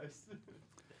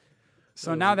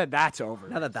So now that that's over,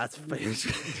 Now that that's finished.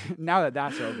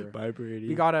 Bye, Brady.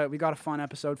 we got a fun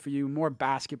episode for you. More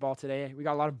basketball today. We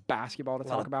got a lot of basketball to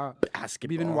talk about.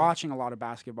 Basketball. We've been watching a lot of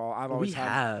basketball. I've always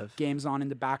had games on in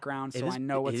the background, so I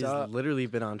know what's up. It's literally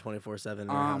been on 24/7 in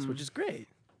our house, which is great.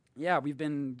 Yeah, we've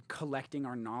been collecting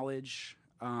our knowledge.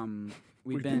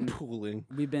 We've been pooling.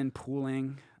 We've been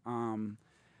pooling.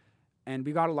 And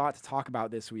we got a lot to talk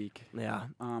about this week. Yeah.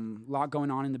 A lot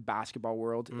going on in the basketball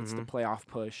world. Mm-hmm. It's the playoff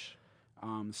push.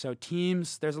 So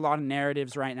teams, there's a lot of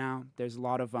narratives right now. There's a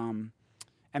lot of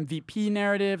MVP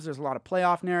narratives. There's a lot of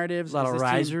playoff narratives. A lot of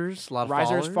risers, a lot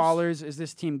of fallers. Is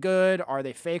this team good? Are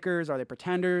they fakers? Are they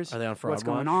pretenders? Are they on fraud What's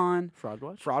watch? going on? Fraud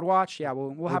watch? Fraud watch. Yeah,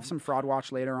 we'll have some fraud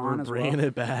watch later on as well. We're bringing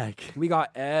it back. We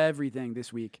got everything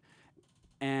this week.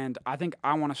 And I think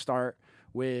I want to start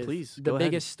with the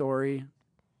biggest story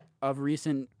of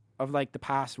the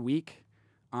past week,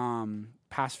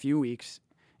 past few weeks,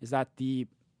 is that the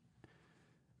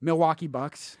Milwaukee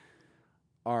Bucks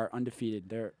are undefeated.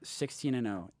 They're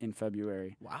 16-0 in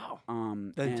February. Wow.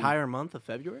 The entire month of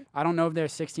February? I don't know if their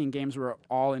 16 games were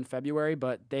all in February,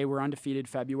 but they were undefeated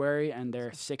February, and they're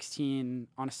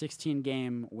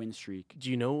 16-game win streak.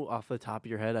 Do you know off the top of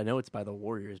your head? I know it's by the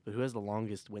Warriors, but who has the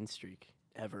longest win streak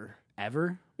ever?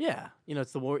 Ever? Yeah. You know,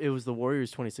 it was the Warriors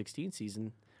 2016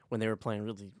 season when they were playing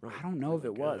really I don't know if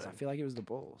it was. I feel like it was the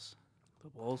Bulls. The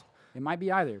Bulls? It might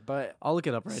be either, but I'll look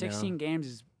it up right 16 now. games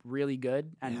is really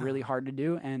good and really hard to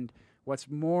do. And what's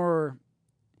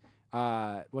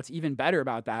even better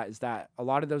about that is that a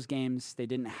lot of those games, they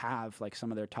didn't have like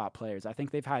some of their top players. I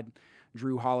think they've had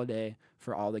Drew Holiday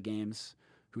for all the games,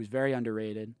 who's very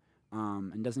underrated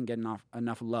and doesn't get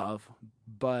enough love.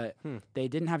 But they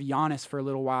didn't have Giannis for a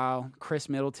little while. Chris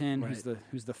Middleton,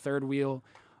 who's the third wheel,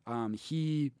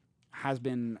 he has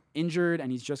been injured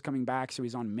and he's just coming back, so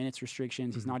he's on minutes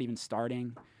restrictions. He's not even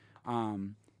starting.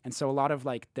 And so a lot of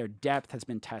like their depth has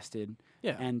been tested,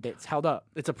 and it's held up.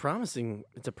 It's a promising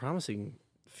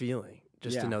feeling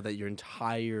just to know that your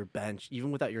entire bench,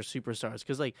 even without your superstars,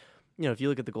 because like, you know, if you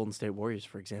look at the Golden State Warriors,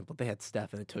 for example, they had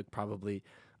Steph and it took probably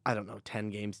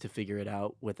 10 games to figure it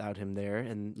out without him there,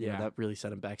 and you know, that really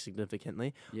set him back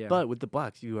significantly. Yeah. But with the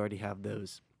Bucks, you already have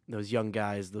those young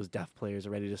guys, those depth players are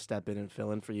ready to step in and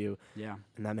fill in for you. Yeah.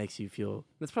 And that makes you feel,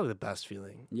 that's probably the best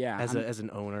feeling. Yeah. As an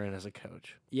owner and as a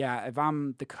coach. Yeah. If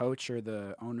I'm the coach or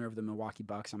the owner of the Milwaukee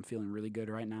Bucks, I'm feeling really good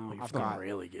right now. I've got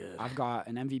really good. I've got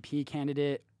an MVP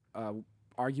candidate,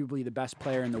 arguably the best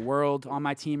player in the world on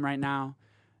my team right now.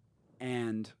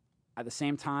 And at the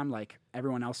same time, like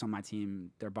everyone else on my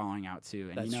team, they're balling out too.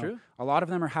 And that's true. A lot of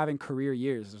them are having career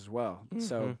years as well. Mm-hmm.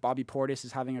 So Bobby Portis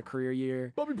is having a career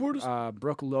year.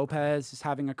 Brooke Lopez is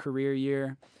having a career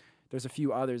year. There's a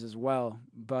few others as well.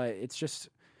 But it's just,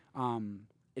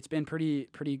 it's been pretty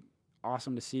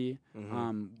awesome to see.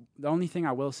 Mm-hmm. The only thing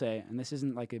I will say, and this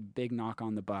isn't like a big knock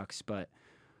on the Bucks, but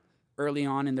early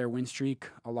on in their win streak,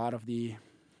 a lot of the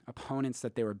opponents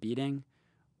that they were beating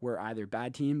were either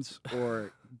bad teams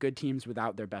or good teams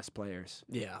without their best players.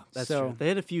 Yeah, that's true. They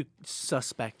had a few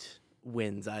suspect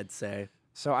wins, I'd say.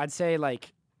 So I'd say,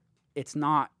 like, it's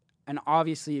not... And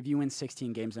obviously, if you win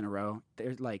 16 games in a row,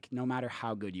 there's, like, no matter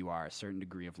how good you are, a certain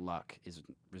degree of luck is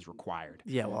required.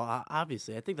 Yeah, well,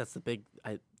 obviously. I think that's the big...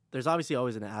 there's obviously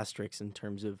always an asterisk in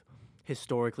terms of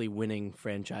historically winning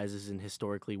franchises and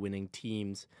historically winning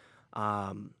teams.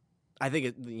 I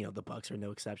think, the Bucks are no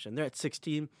exception. They're at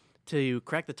 16. To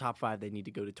crack the top 5, they need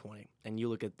to go to 20. And you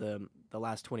look at the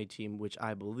last 20 team, which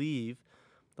I believe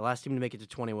the last team to make it to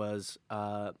 20 was,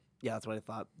 that's what I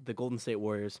thought, the Golden State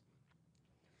Warriors.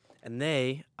 And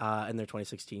they, in their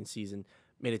 2016 season,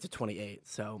 made it to 28.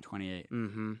 So 28.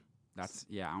 Mm-hmm. That's,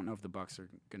 I don't know if the Bucks are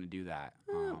going to do that.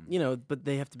 But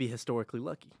they have to be historically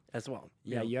lucky as well.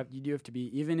 Yeah, you do have to be,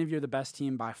 even if you're the best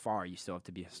team by far, you still have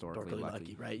to be historically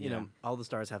lucky. Right? You know, all the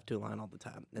stars have to align all the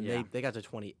time. And they got to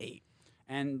 28.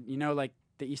 And, like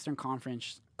the Eastern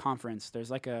Conference, there's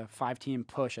like a 5-team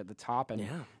push at the top, and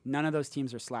none of those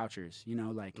teams are slouchers.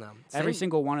 Every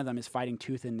single one of them is fighting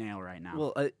tooth and nail right now.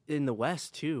 Well, in the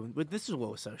West, too. But this is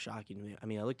what was so shocking to me. I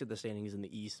mean, I looked at the standings in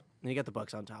the East, and you got the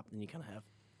Bucks on top, and you kind of have,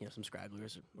 some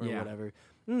scragglers or whatever.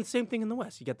 And the same thing in the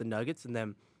West. You got the Nuggets, and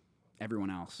then everyone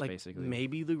else, basically.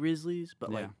 Maybe the Grizzlies,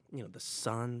 but the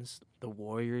Suns, the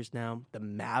Warriors now, the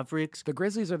Mavericks. The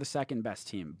Grizzlies are the second best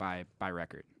team by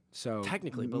record. So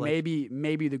technically, but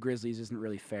maybe the Grizzlies isn't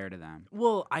really fair to them.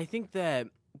 Well, I think that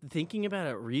thinking about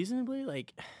it reasonably,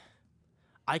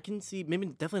 I can see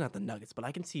definitely not the Nuggets, but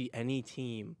I can see any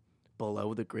team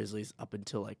below the Grizzlies up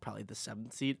until probably the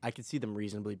 7th seed. I can see them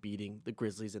reasonably beating the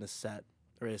Grizzlies in a set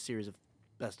or in a series of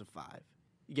best of 5.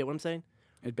 You get what I'm saying?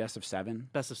 A best of 7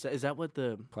 Best of 7. Is that what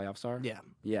the playoffs are?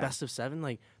 Yeah. Best of 7.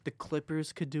 Like the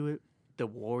Clippers could do it. The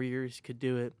Warriors could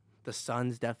do it. The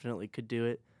Suns definitely could do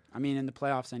it. I mean, in the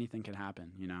playoffs, anything can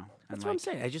happen. That's what I'm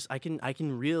saying. I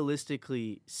can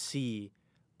realistically see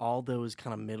all those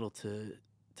kind of middle to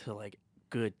like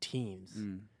good teams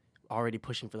already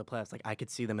pushing for the playoffs. Like I could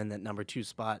see them in that number 2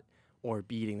 spot or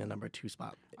beating the number 2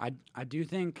 spot. I do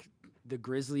think the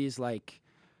Grizzlies, like,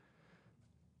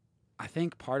 I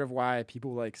think part of why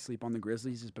people like sleep on the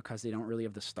Grizzlies is because they don't really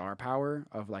have the star power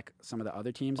of like some of the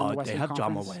other teams in the Western Conference. They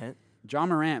have Ja Morant. Ja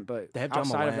Morant, but they have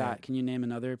outside of that, can you name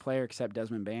another player except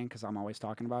Desmond Bane? Because I'm always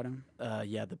talking about him.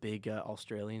 Yeah, the big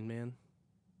Australian man,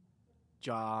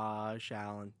 Josh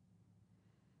Allen.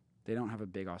 They don't have a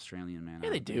big Australian man.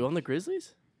 Yeah, they do on the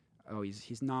Grizzlies. Oh,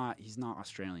 he's not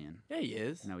Australian. Yeah, he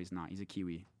is. No, he's not. He's a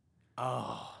Kiwi.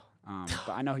 Oh.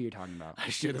 But I know who you're talking about. I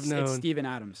should have known. It's Steven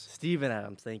Adams. Steven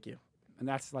Adams, thank you. And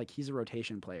that's like he's a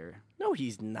rotation player. No,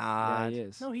 he's not. Yeah, he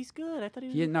is. No, he's good. I thought he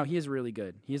was. No, he is really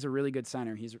good. He's a really good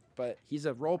center. But he's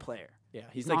a role player. Yeah,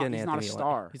 he's like an Anthony. He's not a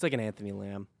star. He's like an Anthony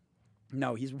Lamb.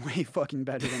 No, he's way fucking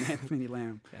better than Anthony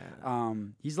Lamb. Yeah.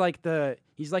 He's like a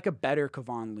better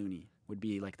Kevon Looney would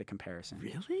be like the comparison.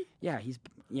 Really?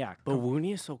 Yeah, But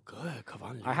Looney is so good.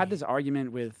 Kevon Looney. I had this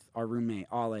argument with our roommate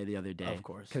Ale the other day. Of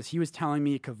course, because he was telling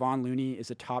me Kevon Looney is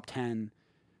a top 10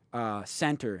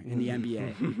 center in the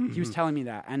NBA. He was telling me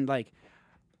that, and like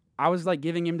I was like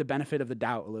giving him the benefit of the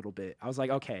doubt a little bit. I was like,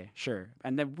 okay, sure.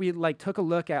 And then we like took a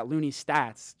look at Looney's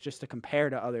stats just to compare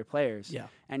to other players. Yeah.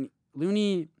 And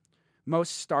Looney,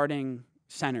 most starting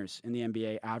centers in the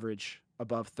NBA average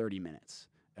above 30 minutes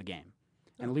a game.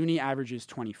 And Looney averages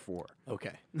 24.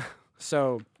 Okay.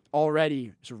 So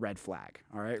already it's a red flag,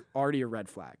 all right? Already a red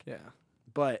flag. Yeah.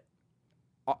 But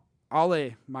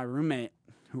Ale, my roommate,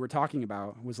 who we're talking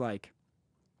about, was like,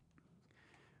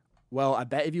 well, I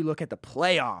bet if you look at the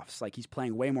playoffs, like he's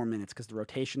playing way more minutes because the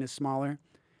rotation is smaller.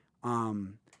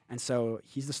 And so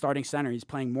he's the starting center. He's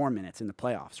playing more minutes in the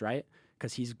playoffs, right?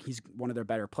 Because he's one of their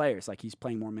better players. Like he's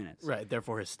playing more minutes. Right.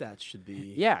 Therefore, his stats should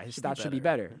be his stats should be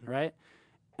better, right?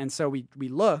 And so we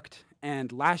looked,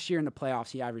 and last year in the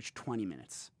playoffs, he averaged 20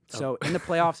 minutes. So in the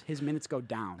playoffs, his minutes go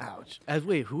down. Ouch.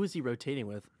 Wait, who is he rotating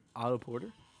with? Otto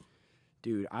Porter?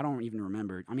 Dude, I don't even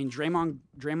remember. I mean,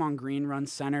 Draymond Green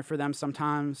runs center for them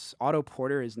sometimes. Otto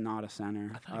Porter is not a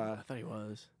center. I thought he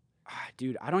was.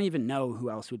 Dude, I don't even know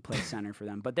who else would play center for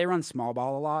them. But they run small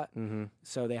ball a lot,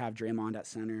 so they have Draymond at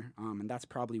center, and that's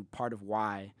probably part of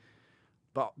why.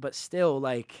 But still,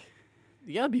 like,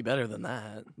 you gotta be better than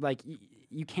that. Like,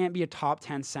 you can't be a top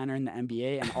 10 center in the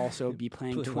NBA and also be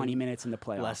playing 20 minutes in the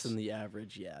playoffs. Less than the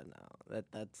average, yeah. No,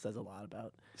 that says a lot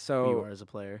about who you are as a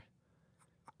player.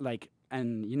 Like,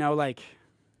 and like,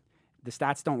 the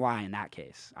stats don't lie in that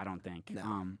case, I don't think.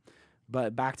 No.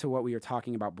 But back to what we were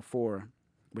talking about before,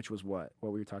 which was what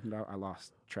we were talking about. I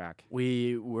lost track.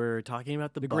 We were talking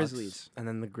about the Bucks Grizzlies, and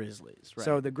then the Grizzlies. Right.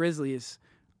 So the Grizzlies,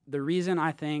 the reason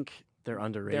I think they're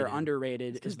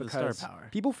underrated is because the star power.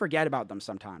 People forget about them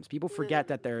sometimes. People forget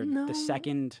that they're the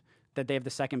second. That they have the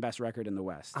second best record in the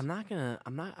West. I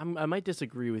might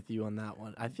disagree with you on that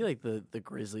one. I feel like the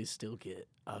Grizzlies still get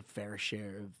a fair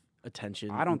share of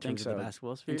attention. I don't think so. In the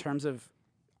basketball sphere. In terms of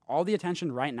all the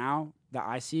attention right now that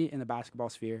I see in the basketball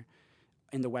sphere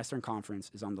in the Western Conference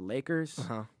is on the Lakers,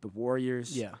 the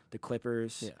Warriors, the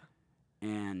Clippers,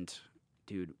 and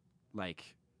dude,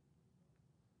 like,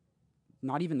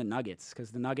 not even the Nuggets,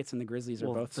 because the Nuggets and the Grizzlies are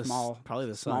both small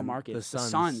markets. The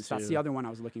Suns, that's the other one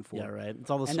I was looking for. Yeah, right. It's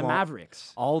all the and the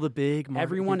Mavericks. All the big market,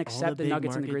 everyone except the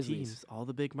Nuggets and the Grizzlies. Teams, all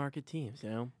the big market teams, you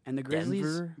know. And the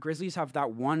Grizzlies have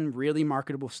that one really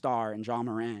marketable star in Ja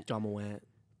Morant.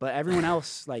 But everyone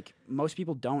else, like, most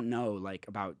people don't know, like,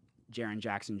 about Jaren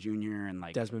Jackson Jr. and,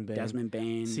 like, Desmond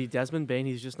Bane. See, Desmond Bane,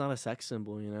 he's just not a sex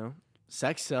symbol, you know.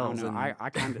 Sex sells.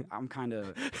 I'm kind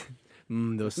of.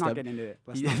 Let's not get into it.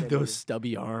 Those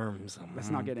stubby arms. Let's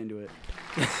not get into it.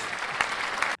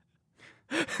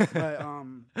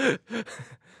 But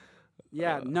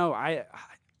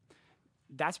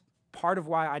that's part of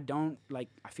why I don't like.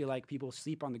 I feel like people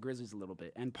sleep on the Grizzlies a little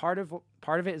bit, and part of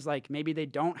it is like maybe they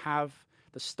don't have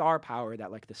the star power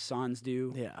that like the Suns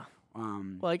do. Yeah.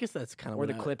 Well, I guess that's kind of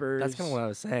the Clippers. That's kind of what I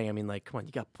was saying. I mean, like, come on,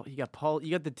 you got Paul,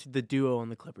 you got the duo on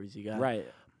the Clippers. You got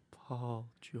Paul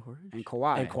George and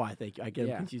Kawhi. Thank you. I get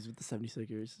them confused with the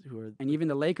 76ers, who are, and even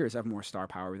the Lakers have more star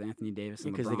power with Anthony Davis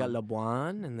and because they got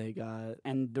LeBron and they got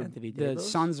Anthony Davis. The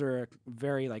Suns are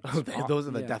very like those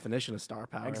are the definition of star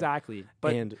power. Exactly,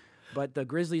 and But the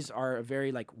Grizzlies are a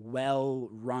very like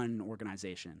well-run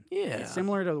organization. Yeah. It's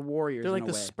similar to the Warriors. They're like in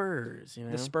the a way. Spurs, you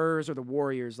know. The Spurs or the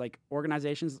Warriors, like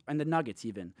organizations, and the Nuggets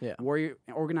even. Yeah.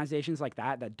 Organizations like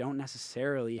that don't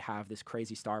necessarily have this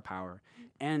crazy star power.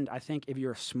 And I think if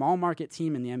you're a small market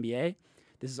team in the NBA,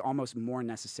 this is almost more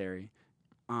necessary.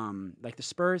 Like the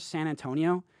Spurs, San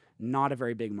Antonio, not a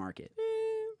very big market.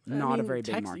 A very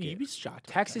big market. You'd be shocked.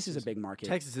 Texas is a big market.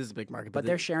 Texas is a big market, but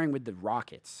they're sharing with the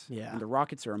Rockets. Yeah. And the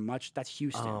Rockets are that's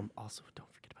Houston. Also,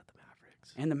 don't forget about the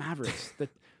Mavericks. And the Mavericks. The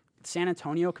San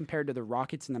Antonio compared to the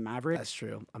Rockets and the Mavericks. That's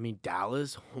true. I mean,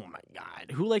 Dallas, oh my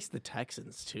God. Who likes the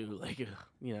Texans too? Like,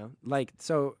 you know. Like,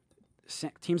 so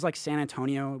teams like San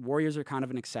Antonio, Warriors are kind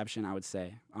of an exception, I would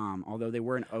say. Although they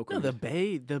were in Oakland. No,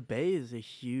 the Bay is a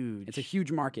huge. It's a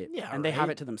huge market. Yeah, and they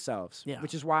have it to themselves. Yeah.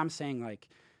 Which is why I'm saying, like,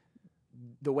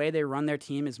 the way they run their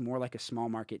team is more like a small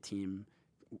market team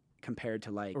compared to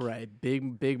like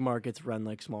big markets run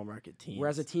like small market teams.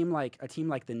 Whereas a team like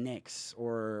the Knicks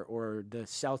or the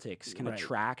Celtics can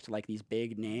attract like these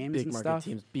big names, big and market stuff.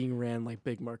 teams being ran like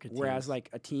big market teams. Whereas like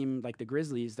a team like the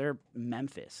Grizzlies, they're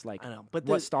Memphis. Like, I know, but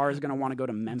what star is going to want to go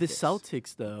to Memphis? The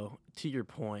Celtics, though, to your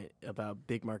point about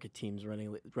big market teams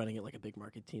running it like a big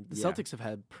market team, the Celtics have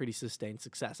had pretty sustained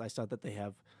success. I saw that they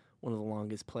have one of the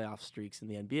longest playoff streaks in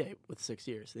the NBA with 6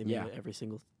 years. They made it every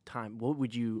single time. What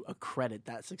would you accredit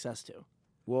that success to?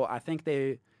 Well, I think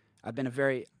I've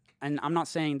been and I'm not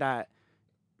saying that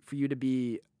for you to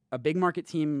be a big market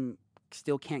team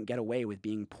still can't get away with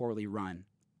being poorly run.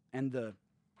 And the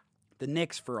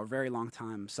Knicks for a very long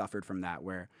time suffered from that,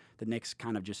 where the Knicks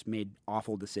kind of just made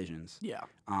awful decisions. Yeah.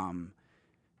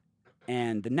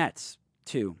 And the Nets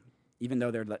too, even though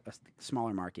they're a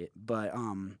smaller market, but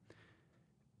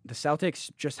the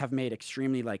Celtics just have made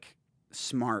extremely like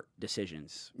smart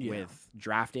decisions with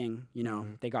drafting. You know,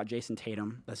 they got Jason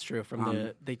Tatum. That's true.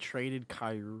 They traded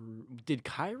Kyrie. Did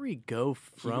Kyrie go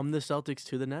from the Celtics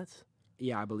to the Nets?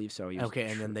 Yeah, I believe so. Okay,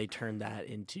 and then they turned that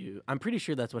into. I'm pretty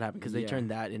sure that's what happened because they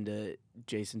turned that into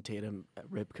Jason Tatum,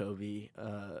 Rip Covey.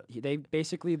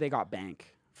 They got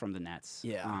bank from the Nets.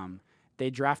 Yeah. They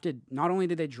drafted. Not only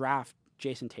did they draft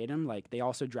Jason Tatum, like they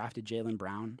also drafted Jaylen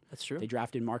Brown. That's true. They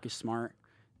drafted Marcus Smart.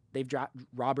 They've drafted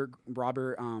Robert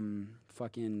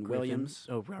Griffin. Williams.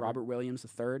 Oh, Robert Williams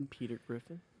III. Peter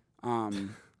Griffin.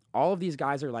 All of these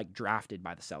guys are like drafted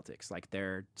by the Celtics. Like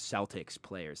they're Celtics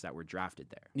players that were drafted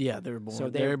there. Yeah, they were born. So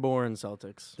they're born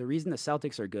Celtics. The reason the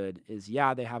Celtics are good is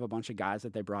they have a bunch of guys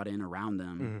that they brought in around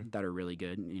them that are really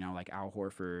good. You know, like Al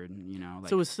Horford. You know, like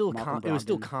so it was still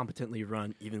competently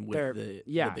run even with the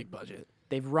big budget.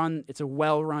 It's a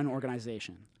well-run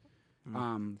organization.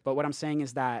 But what I'm saying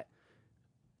is that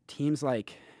teams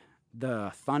like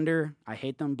the Thunder, I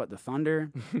hate them, but the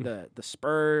Thunder, the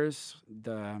Spurs,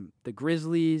 the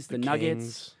Grizzlies, the Nuggets,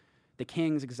 Kings. The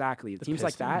Kings, exactly. The teams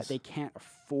Pistons. like that, they can't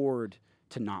afford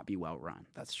to not be well run.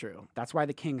 That's true. That's why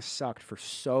the Kings sucked for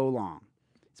so long.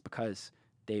 It's because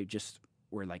they just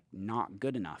were like not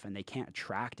good enough, and they can't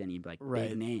attract any like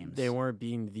big names. They weren't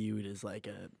being viewed as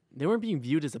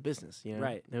a business, you know?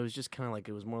 Right. It was just kind of like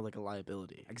it was more like a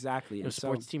liability. Exactly. You know,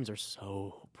 sports teams are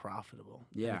so profitable.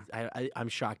 Yeah. I'm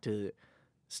shocked to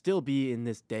still be in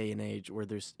this day and age where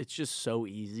it's just so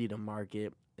easy to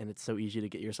market and it's so easy to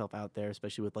get yourself out there,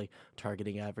 especially with like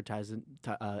targeting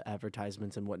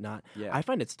advertisements and whatnot. Yeah. I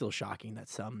find it still shocking that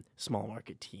some small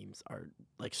market teams are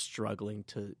like struggling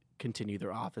to continue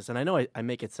their office. And I know I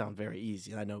make it sound very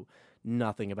easy, and I know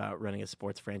nothing about running a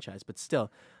sports franchise, but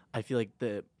still, I feel like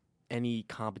any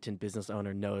competent business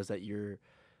owner knows that your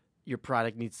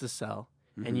product needs to sell,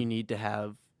 and you need to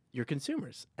have your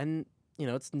consumers. And you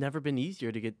know, it's never been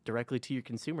easier to get directly to your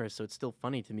consumers. So it's still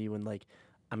funny to me when like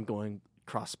I'm going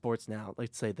cross sports now.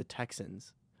 Let's say the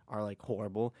Texans are like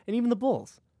horrible, and even the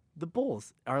Bulls. The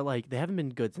Bulls are like, they haven't been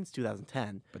good since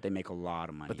 2010, but they make a lot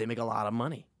of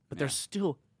money. But they're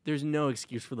still. There's no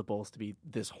excuse for the Bulls to be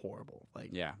this horrible. Like,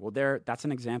 yeah, well, that's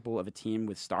an example of a team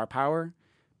with star power,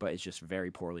 but it's just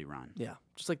very poorly run. Yeah,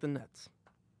 just like the Nets.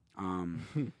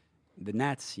 The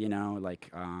Nets, you know,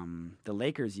 like the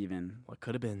Lakers even. What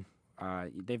could have been.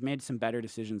 They've made some better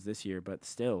decisions this year, but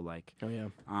still, like. Oh, yeah.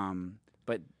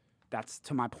 But that's,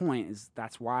 to my point,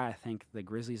 that's why I think the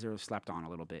Grizzlies are slept on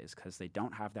a little bit, is because they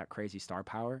don't have that crazy star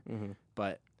power,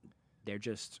 but they're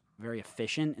just very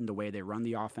efficient in the way they run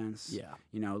the offense. Yeah.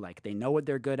 You know, like they know what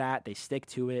they're good at. They stick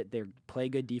to it. They play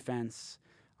good defense.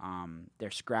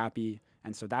 They're scrappy.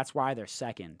 And so that's why they're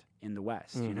second in the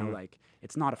West. You know, like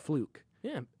it's not a fluke.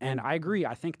 Yeah. And I agree.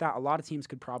 I think that a lot of teams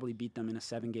could probably beat them in a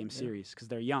 7-game series because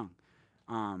they're young.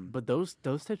 But those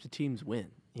types of teams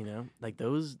win, you know? Like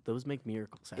those make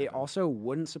miracles happen. It also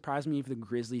wouldn't surprise me if the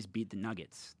Grizzlies beat the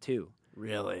Nuggets too.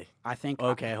 Really? I think.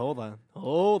 Okay, hold on.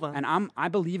 And I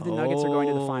believe the Nuggets are going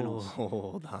to the finals.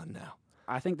 Hold on now.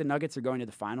 I think the Nuggets are going to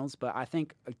the finals, but I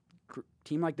think a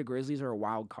team like the Grizzlies are a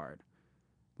wild card.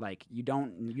 Like you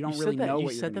don't really know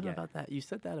what you're going to get. About that. You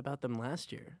said that about them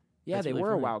last year. Yeah, That's they really were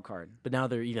funny. a wild card. But now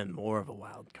they're even more of a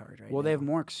wild card, right? Well, now. they have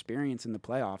more experience in the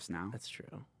playoffs now. That's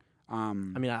true. I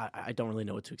mean, I don't really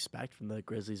know what to expect from the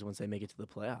Grizzlies once they make it to the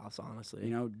playoffs, honestly. You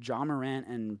know, Ja Morant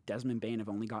and Desmond Bane have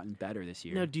only gotten better this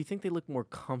year. No, do you think they look more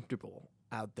comfortable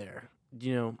out there?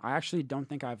 You know, I actually don't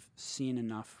think I've seen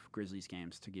enough Grizzlies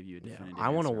games to give you a definitive I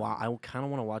want to answer. I kind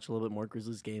of want to watch a little bit more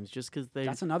Grizzlies games just because they.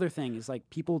 That's another thing is like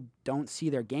people don't see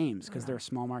their games because they're a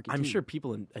small market I'm team. sure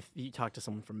people, if you talk to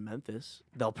someone from Memphis,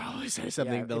 they'll probably say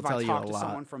something. Yeah, They'll if tell I you talk a to lot.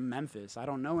 someone from Memphis, I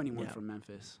don't know anyone Yeah. from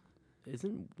Memphis.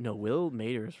 Will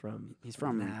Mader's from? He's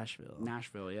from Nashville.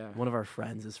 Nashville, yeah. One of our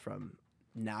friends is from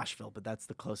Nashville, but that's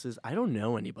the closest. I don't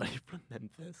know anybody from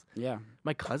Memphis. Yeah.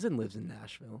 My cousin lives in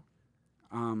Nashville.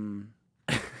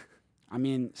 I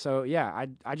mean, so yeah,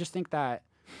 I just think that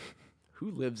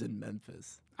Who lives in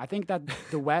Memphis? I think that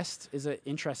the West is an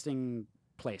interesting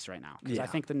place right now because I Yeah.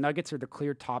 think the Nuggets are the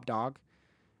clear top dog,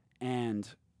 and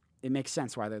it makes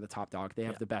sense why they're the top dog. They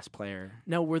have the best player.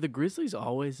 Now, were the Grizzlies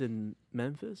always in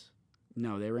Memphis?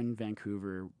 No, they were in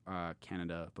Vancouver,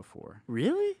 Canada before,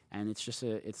 Really? and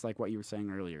it's like what you were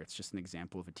saying earlier. It's just an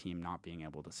example of a team not being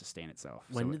able to sustain itself.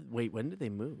 When So when did they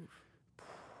move?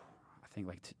 I think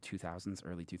like 2000s,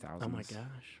 early 2000s. Oh my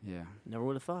gosh. Yeah, Never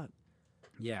would have thought.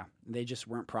 yeah. They just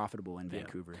weren't profitable in Yeah.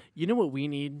 Vancouver. You know what we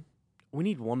need? We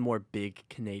need one more big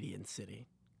Canadian city.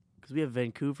 Because we have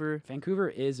Vancouver. Vancouver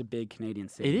is a big Canadian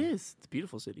city. It is. It's a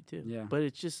beautiful city, too. Yeah. But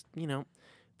it's just,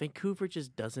 Vancouver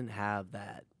just doesn't have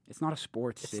that. It's not a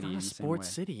sports It's city. not in a the same sports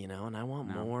way. city, and I want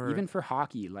No. more. Even for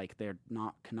hockey, like they're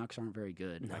not Canucks aren't very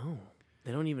good. Like, No.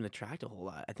 They don't even attract a whole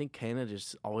lot. I think Canada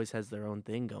just always has their own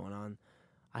thing going on.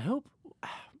 I hope.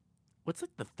 What's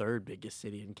like the third biggest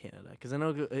city in Canada? Because I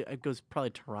know it goes probably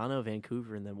Toronto,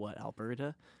 Vancouver, and then what?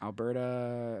 Alberta,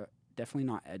 Alberta, definitely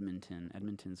not Edmonton.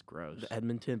 Edmonton's gross.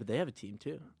 Edmonton, but they have a team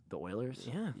too. The Oilers.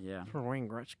 Yeah, Yeah. that's where Wayne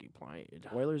Gretzky played.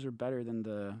 The Oilers are better than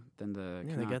the Yeah,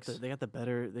 Canucks. they got the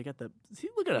better. They got the. See,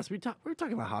 look at us. We're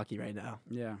talking about hockey right now.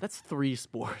 Yeah. That's 3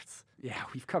 sports. Yeah,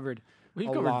 we've covered We've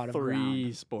a covered lot of 3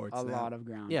 ground. sports. a now. lot of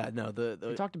ground. Yeah, no,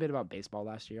 We talked a bit about baseball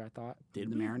last year, I thought. Did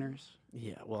the we? Mariners?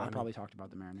 yeah. Well, I I mean, probably talked about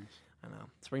the Mariners. I know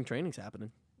spring training's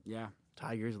happening. Yeah.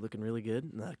 Tigers are looking really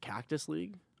good in the Cactus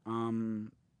League.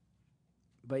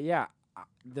 But yeah,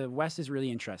 the West is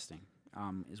really interesting,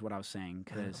 is what I was saying,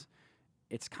 because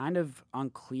it's kind of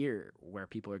unclear where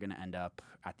people are going to end up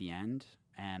at the end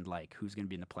and like who's going to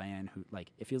be in the play-in. Who like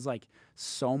it feels like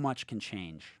so much can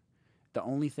change. The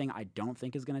only thing I don't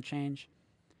think is going to change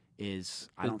is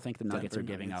I don't think the Nuggets Denver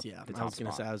are giving Nuggets, up the I top was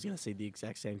gonna spot. say I was gonna say the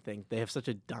exact same thing. They have such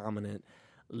a dominant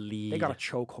lead. They got a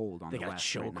chokehold on They the got a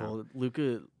West right now.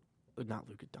 chokehold. Not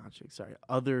Luka Doncic. Sorry,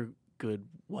 other good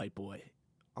white boy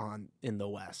in the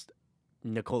West,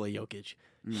 Nikola Jokic.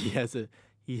 Mm.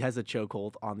 He has a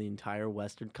chokehold on the entire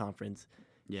Western Conference.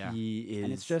 Yeah, he is,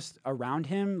 and it's just around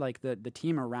him. Like the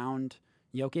team around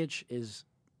Jokic is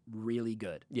really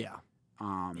good. yeah.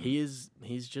 He's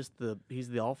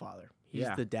the All Father. He's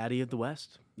Yeah. the daddy of the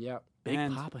West. Yeah, Big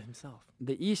and Papa himself.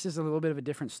 the East is a little bit of a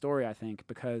different story, I think,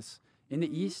 because in the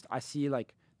East, I see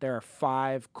like there are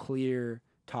 5 clear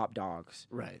top dogs,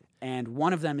 Right. and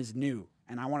one of them is new,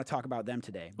 and I want to talk about them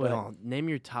today. But Well, name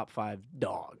your top 5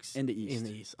 dogs In the East. In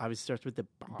the East, obviously starts with the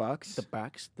Bucks, the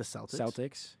Bucks, the Celtics.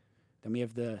 Celtics, then we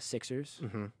have the Sixers,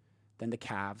 Mm-hmm. then the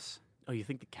Cavs. Oh, you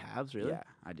think the Cavs really? Yeah,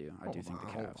 I do. I do think the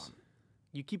Cavs,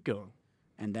 You keep going.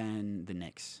 and then the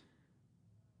Knicks,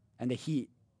 and the Heat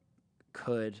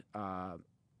could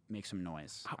make some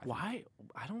noise. I think. Why?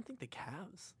 I don't think the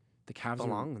Cavs. The Cavs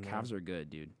belong in there? Cavs are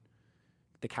good, dude.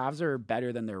 The Cavs are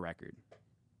better than their record.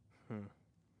 I'm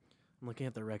looking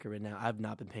at the record right now. I've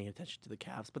not been paying attention to the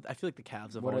Cavs, but I feel like the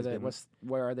Cavs have What are always they? been.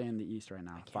 Where are they in the East right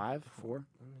now? can't- 5, 4?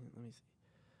 Let me see.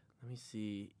 Let me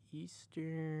see.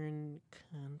 Eastern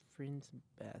Conference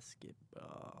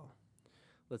basketball.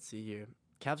 Let's see here.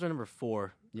 Cavs are number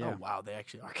 4. Yeah. Oh wow, they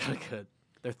actually are kind of good.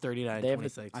 They're 39 They have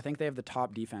 26. I think they have the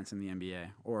top defense in the NBA,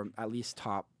 or at least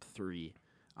top 3.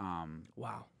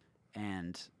 Wow.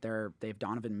 And they've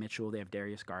Donovan Mitchell, they have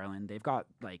Darius Garland. They've got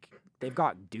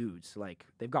dudes, like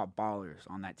they've got ballers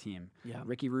on that team. Yeah.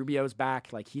 Ricky Rubio's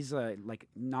back, like he's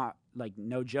not like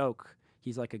no joke.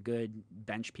 He's like a good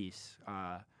bench piece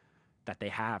that they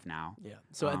have now. Yeah.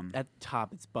 So at the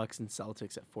top, it's Bucks and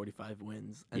Celtics at 45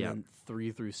 wins, and Yep. then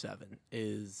 3 through 7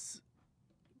 is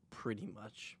pretty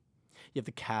much. You have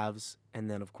the Cavs, and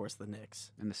then of course the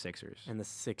Knicks And the Sixers. and the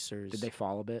Sixers. Did they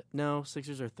fall a bit? No,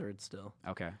 Sixers are 3rd still.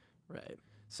 Okay. Right.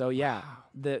 So yeah,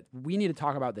 we need to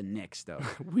talk about the Knicks though.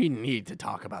 We need to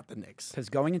talk about the Knicks. Because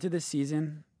going into this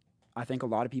season, I think a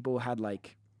lot of people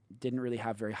didn't really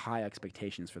have very high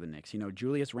expectations for the Knicks.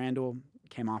 Julius Randle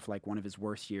came off like one of his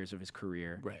worst years of his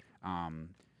career. Right.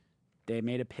 They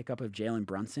made a pickup of Jalen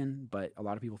Brunson, but a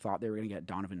lot of people thought they were going to get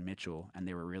Donovan Mitchell, and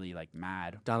they were really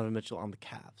mad. Donovan Mitchell on the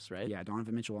Cavs, right? Yeah,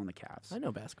 Donovan Mitchell on the Cavs. I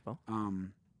know basketball.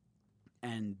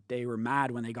 And they were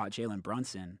mad when they got Jalen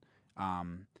Brunson.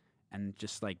 And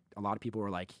just a lot of people were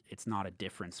like, it's not a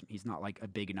difference. He's not a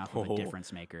big enough of a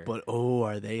difference maker. But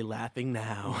are they laughing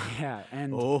now? Yeah,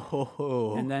 and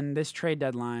and then this trade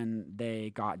deadline,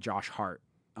 they got Josh Hart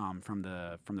from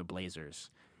the Blazers,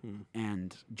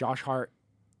 and Josh Hart,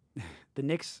 the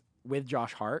Knicks with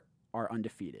Josh Hart are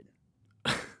undefeated.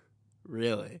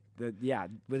 Really?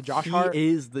 With Josh Hart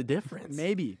is the difference.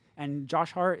 Maybe, and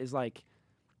Josh Hart is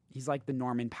he's like the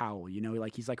Norman Powell,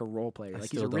 he's like a role player.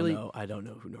 I don't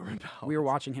know who Norman Powell. We were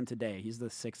watching him today. He's the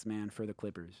sixth man for the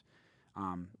Clippers.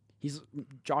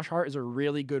 Josh Hart is a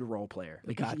really good role player.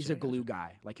 He's a glue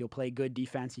guy. He'll play good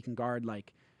defense. He can guard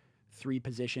three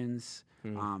positions.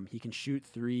 He can shoot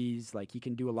threes. He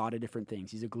can do a lot of different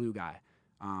things. He's a glue guy.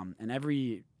 And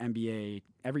every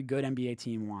good NBA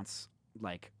team wants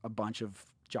a bunch of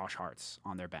Josh Harts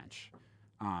on their bench.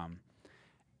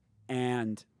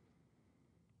 And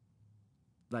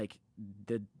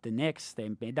the Knicks, they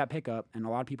made that pickup, and a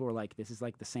lot of people were like, this is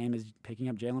the same as picking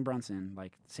up Jalen Brunson,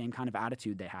 same kind of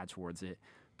attitude they had towards it,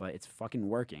 but it's fucking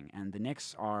working. And the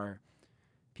Knicks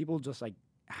people just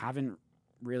haven't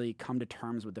really come to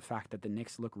terms with the fact that the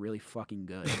Knicks look really fucking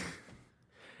good.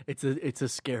 It's a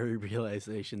scary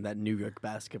realization that New York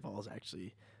basketball is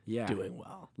actually doing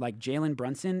well. Jalen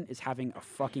Brunson is having a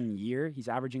fucking year. He's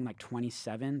averaging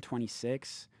 27,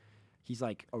 26. He's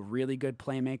a really good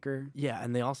playmaker. Yeah,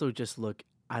 and they also just look,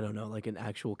 I don't know, an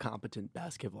actual competent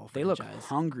basketball franchise. They look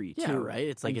hungry, too. Yeah, right?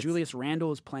 It's Julius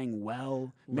Randle is playing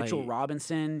well. Mitchell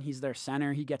Robinson, he's their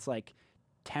center. He gets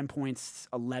 10 points,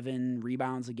 11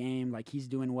 rebounds a game. He's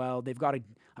doing well. They've got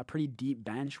a pretty deep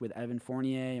bench with Evan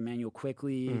Fournier, Emmanuel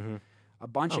Quickley, a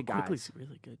bunch of guys. Quickley's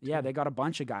really good, too. Yeah, they got a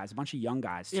bunch of guys, a bunch of young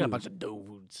guys, too. Yeah, a bunch of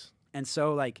dudes. And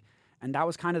so, and that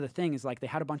was kind of the thing, is they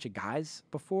had a bunch of guys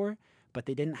before, but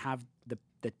they didn't have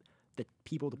the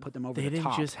people to put them over the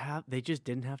top. They just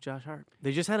didn't have Josh Hart.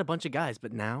 They just had a bunch of guys,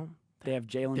 but now they have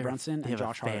Jalen Brunson and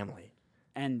Josh Hart. Family.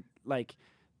 And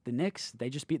the Knicks, they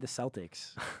just beat the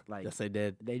Celtics. Yes, they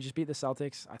did. They just beat the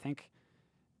Celtics. I think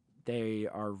they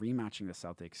are rematching the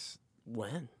Celtics.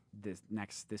 When? This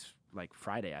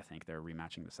Friday, I think they're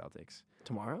rematching the Celtics.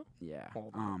 Tomorrow? Yeah. I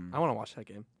want to watch that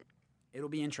game. It'll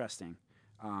be interesting.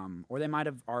 Or they might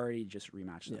have already just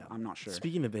rematched them. I'm not sure.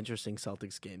 Speaking of interesting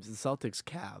Celtics games, the Celtics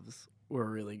Cavs were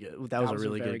really good. That was a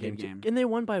really good game. And they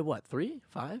won by what? 3?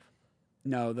 5?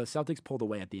 No, the Celtics pulled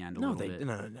away at the end a little bit.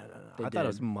 No. I thought it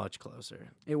was much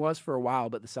closer. It was for a while,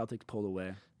 but the Celtics pulled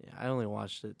away. Yeah, I only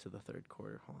watched it to the third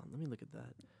quarter. Hold on, let me look at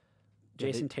that.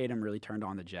 Jason Tatum really turned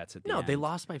on the Jets at the end. No, they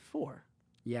lost by 4.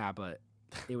 Yeah, but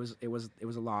it was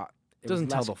a lot. It doesn't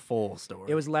tell the full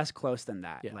story. It was less close than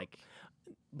that. Yeah.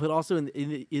 But also in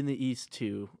the East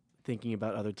too, thinking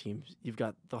about other teams, you've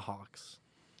got the Hawks.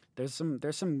 There's some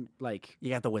you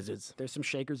got the Wizards. There's some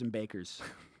shakers and bakers.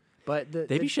 But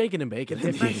they be shaking and baking.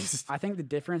 I think the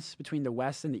difference between the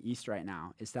West and the East right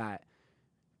now is that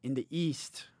in the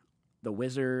East, the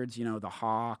Wizards, the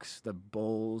Hawks, the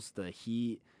Bulls, the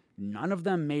Heat, none of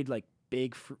them made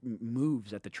big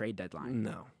moves at the trade deadline.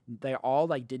 No, they all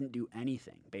didn't do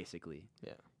anything basically.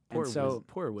 Yeah.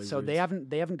 Poor Wizards. So they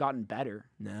haven't gotten better.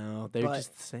 No, they're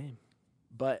just the same.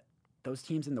 But those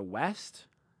teams in the West,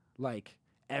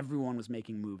 everyone was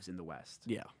making moves in the West.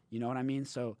 Yeah. You know what I mean?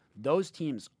 So those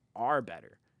teams are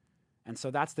better. And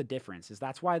so that's the difference.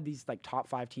 That's why these top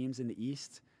 5 teams in the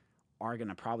East are going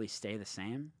to probably stay the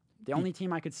same. The only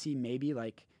team I could see maybe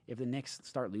if the Knicks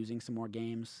start losing some more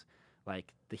games,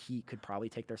 the Heat could probably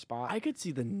take their spot. I could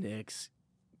see the Knicks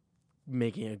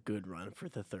making a good run for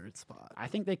the 3rd spot. I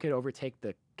think they could overtake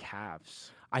the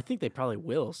Cavs. I think they probably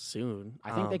will soon.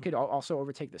 I think they could also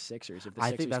overtake the Sixers if the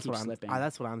Sixers keep slipping.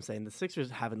 That's what I'm saying. The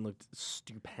Sixers haven't looked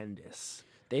stupendous.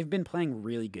 They've been playing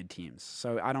really good teams,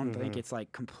 so I don't think it's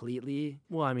completely.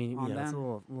 Well, I mean, on them. It's a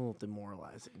little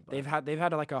demoralizing. But. They've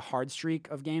had a hard streak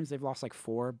of games. They've lost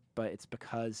 4, but it's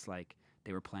because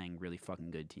they were playing really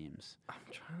fucking good teams.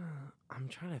 I'm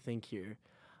trying to think here.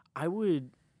 I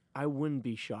wouldn't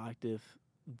be shocked if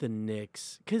the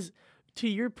Knicks, because to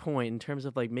your point in terms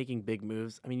of making big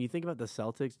moves, I mean, you think about the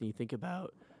Celtics and you think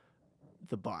about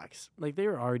the Bucks. They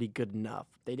were already good enough.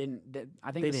 I think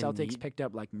the Celtics picked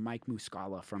up Mike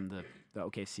Muscala from the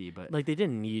OKC, but they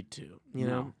didn't need to, you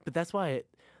know. But that's why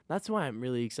That's why I'm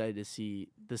really excited to see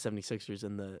the 76ers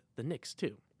and the Knicks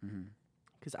too.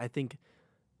 Because I think,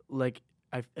 like,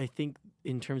 I think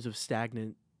in terms of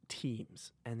stagnant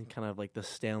teams and kind of like the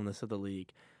staleness of the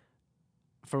league,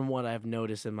 from what I've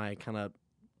noticed in my kind of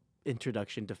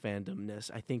introduction to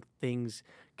fandomness, I think things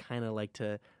kind of like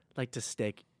to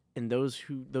stick. And those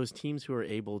teams who are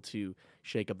able to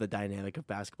shake up the dynamic of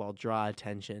basketball, draw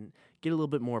attention, get a little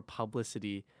bit more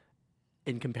publicity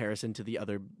in comparison to the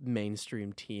other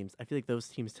mainstream teams, I feel like those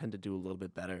teams tend to do a little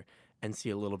bit better and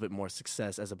see a little bit more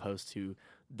success as opposed to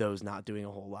those not doing a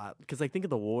whole lot. Because think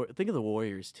of the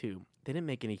Warriors too. They didn't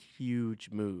make any huge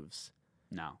moves.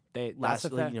 No, in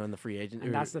the free agent.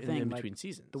 And that's the thing. In between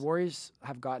seasons, the Warriors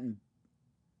have gotten.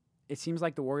 It seems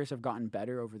like the Warriors have gotten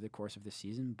better over the course of the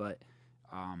season, but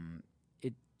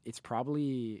it's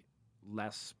probably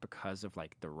less because of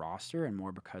like the roster and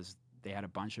more because they had a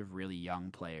bunch of really young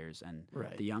players, and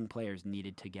the young players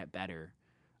needed to get better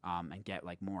and get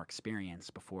like more experience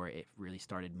before it really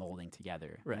started molding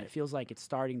together. Right. And it feels like it's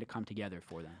starting to come together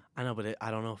for them. I know, but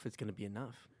I don't know if it's going to be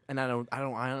enough. And I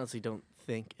honestly don't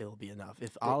think it'll be enough.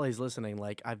 If Ollie's listening,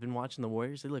 like, I've been watching the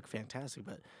Warriors, they look fantastic,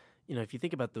 but if you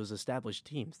think about those established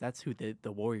teams, that's who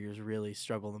the Warriors really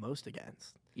struggle the most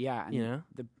against. Yeah, and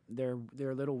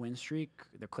their little win streak,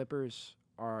 the Clippers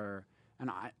are, and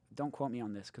I don't quote me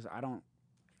on this because I don't.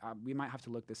 We might have to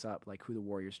look this up, like who the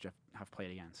Warriors have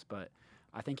played against. But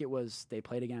I think they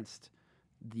played against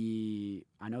the.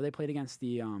 I know they played against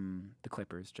the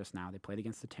Clippers just now. They played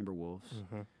against the Timberwolves.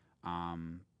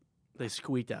 They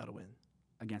squeaked out a win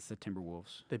against the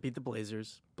Timberwolves. They beat the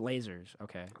Blazers.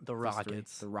 Okay. The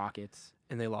Rockets. The Rockets.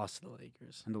 And they lost to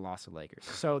the Lakers.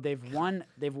 So they've won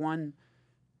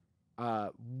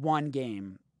one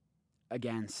game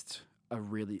against a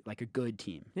really like a good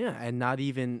team. Yeah, and not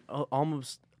even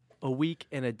almost a week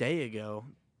and a day ago,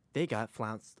 they got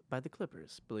flounced by the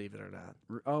Clippers, believe it or not.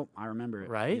 Oh, I remember it.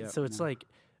 Right? Yep, so it's like,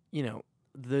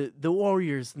 the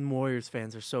Warriors and Warriors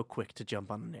fans are so quick to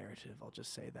jump on the narrative. I'll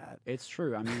just say that. It's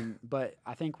true. I mean, but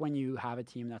I think when you have a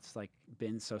team that's like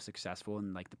been so successful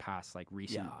in like the past, like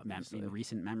recent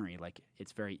memory, like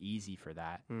it's very easy for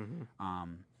that.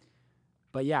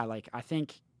 But yeah, like I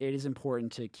think it is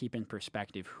important to keep in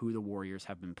perspective who the Warriors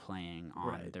have been playing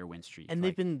on their win streak, and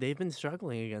they've been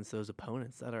struggling against those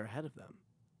opponents that are ahead of them.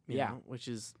 You know, which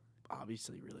is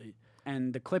obviously really.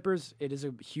 And the Clippers, it is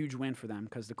a huge win for them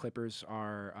because the Clippers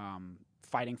are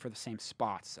fighting for the same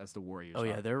spots as the Warriors. Oh,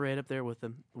 yeah, they're right up there with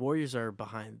them. Warriors are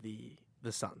behind the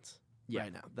Suns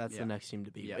right now. That's the next team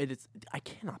to beat. Yeah. I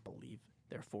cannot believe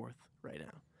they're fourth right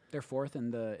now. They're fourth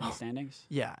in the standings?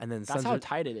 Yeah, and then that's Suns how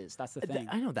tight it is. That's the thing.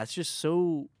 I know, that's just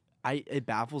so... It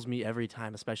baffles me every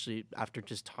time, especially after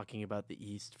just talking about the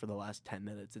East for the last 10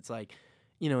 minutes. It's like,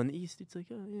 in the East, it's like,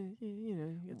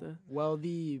 you get the... Well,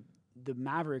 the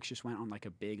Mavericks just went on like a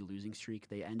big losing streak.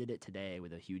 They ended it today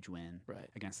with a huge win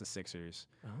against the Sixers.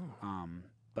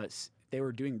 But they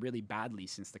were doing really badly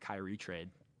since the Kyrie trade.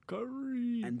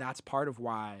 And that's part of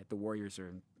why the Warriors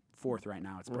are fourth right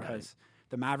now. It's because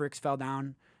the Mavericks fell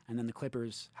down, and then the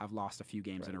Clippers have lost a few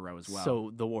games in a row as well.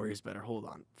 So the Warriors better hold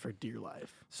on for dear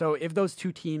life. So if those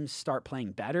two teams start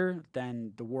playing better,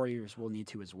 then the Warriors will need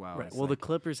to as well. Right. Well, the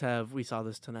Clippers we saw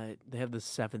this tonight, they have the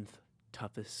seventh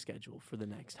toughest schedule for the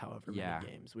next however many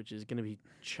games, which is going to be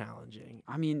challenging.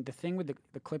 I mean, the thing with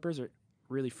the Clippers are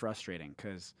really frustrating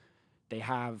because they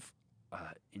have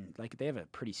they have a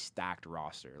pretty stacked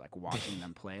roster. Like watching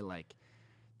them play, like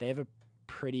they have a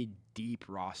pretty deep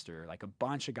roster. Like a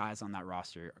bunch of guys on that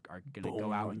roster are going to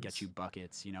go out and get you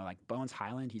buckets. Like Bones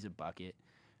Highland, he's a bucket.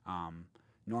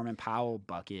 Norman Powell,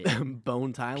 bucket.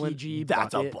 Bones Highland, PG,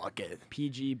 that's bucket. a bucket.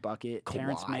 PG, bucket. Kawhi.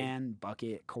 Terrence Mann,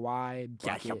 bucket. Kawhi,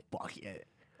 bucket. That's a bucket.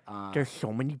 There's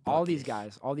so many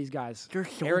buckets. All these guys. You're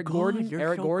so Eric good. Gordon, You're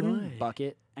Eric so Gordon, good.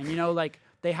 bucket. And like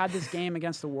they had this game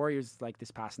against the Warriors like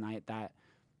this past night that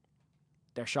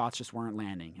their shots just weren't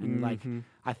landing. And like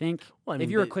I think if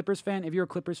you're a Clippers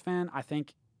fan, I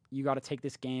think you got to take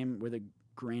this game with a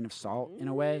grain of salt in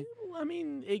a way. I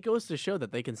mean, it goes to show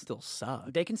that they can still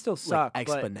suck. They can still suck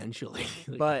exponentially,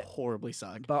 but horribly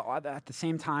suck. But at the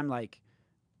same time, like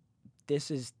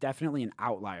this is definitely an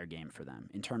outlier game for them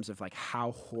in terms of like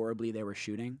how horribly they were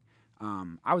shooting.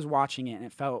 I was watching it and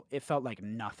it felt like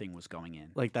nothing was going in.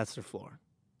 Like that's their floor.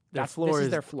 This is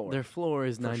their floor. Their floor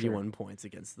is 91 points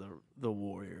against the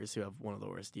Warriors, who have one of the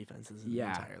worst defenses in the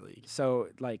entire league. So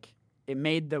like it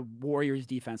made the Warriors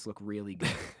defense look really good.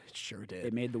 It sure did.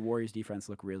 It made the Warriors defense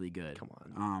look really good. Come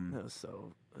on. It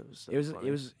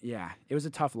was a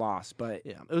tough loss, but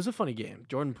yeah, it was a funny game.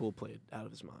 Jordan Poole played out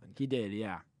of his mind. He did,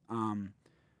 yeah.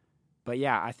 But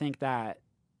yeah, I think that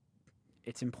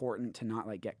it's important to not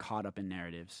like get caught up in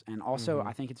narratives. And also,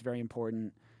 I think it's very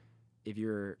important if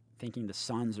you're thinking the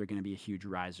Suns are going to be a huge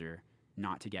riser,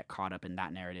 not to get caught up in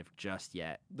that narrative just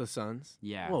yet. The Suns?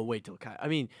 Yeah. Well, wait till I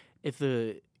mean, if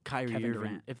the Kyrie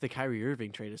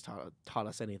Durant. trade has taught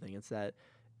us anything, it's that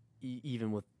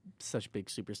even with such big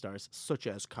superstars such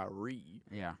as Kyrie,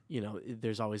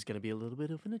 there's always going to be a little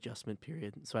bit of an adjustment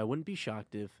period. So I wouldn't be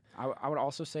shocked if I would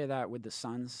also say that with the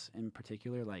Suns in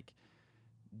particular, like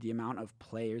the amount of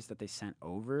players that they sent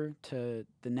over to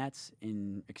the Nets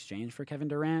in exchange for Kevin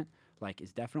Durant, like,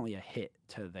 is definitely a hit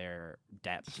to their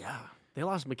depth. Yeah. They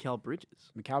lost Mikal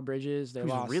Bridges. They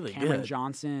lost really Cameron good.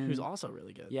 Johnson, who's also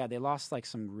really good. Yeah, they lost like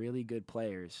some really good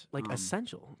players, like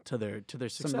essential to their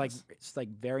success. Some it's like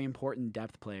very important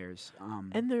depth players.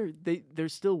 And they're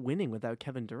still winning without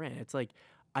Kevin Durant. It's like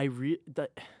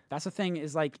that's the thing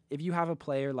is like if you have a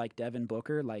player like Devin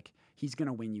Booker, like he's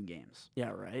gonna win you games.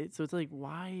 Yeah, right. So it's like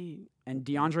why? And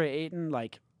DeAndre Ayton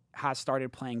like has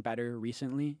started playing better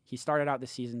recently. He started out the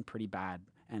season pretty bad,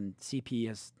 and CP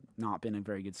has not been a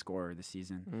very good scorer this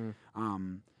season.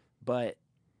 But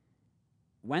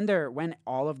when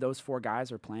all of those four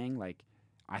guys are playing, like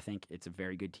I think it's a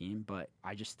very good team. But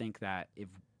I just think that if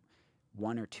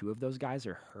one or two of those guys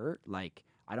are hurt, like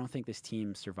I don't think this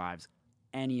team survives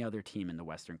any other team in the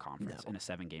Western Conference in a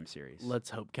 7-game series. Let's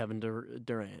hope Kevin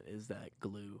Durant is that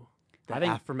glue.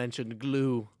 The aforementioned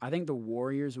glue. I think the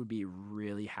Warriors would be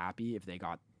really happy if they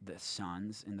got the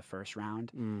Suns in the first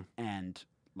round and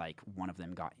like one of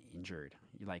them got injured.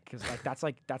 Because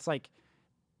that's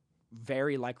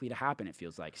very likely to happen. It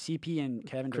feels like CP and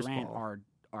Kevin Durant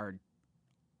are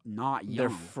not young. They're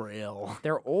frail.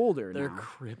 They're older. They're now.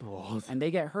 crippled, and they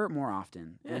get hurt more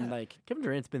often. Yeah. And like Kevin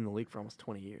Durant's been in the league for almost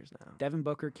 20 years now. Devin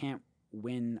Booker can't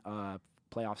win a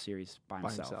playoff series by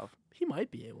himself. He might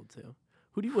be able to.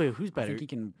 Who's better? I think he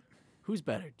can. Who's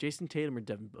better, Jason Tatum or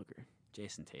Devin Booker?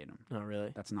 Jason Tatum. Oh,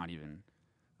 really? That's not even.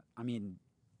 I mean,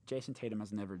 Jason Tatum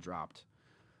has never dropped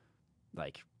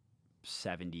like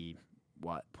 70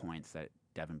 points that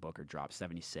Devin Booker dropped.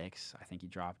 76, I think he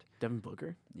dropped. Devin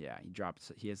Booker? Yeah, he dropped.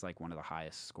 He has like one of the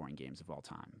highest scoring games of all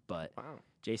time. But wow.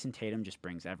 Jason Tatum just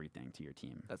brings everything to your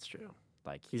team. That's true.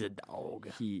 Like he's a dog.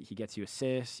 He gets you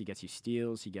assists. He gets you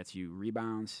steals. He gets you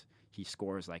rebounds. He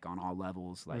scores like on all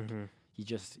levels. Like.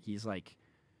 He's like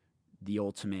the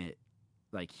ultimate,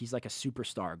 like he's like a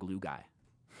superstar glue guy.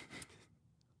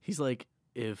 He's like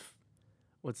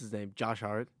what's his name? Josh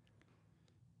Hart.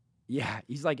 Yeah,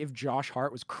 he's like if Josh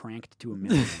Hart was cranked to a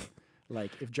million. Like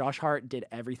if Josh Hart did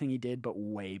everything he did, but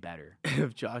way better.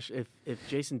 if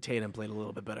Jason Tatum played a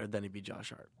little bit better, then he'd be Josh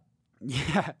Hart.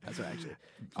 Yeah, that's what actually.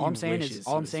 All I'm saying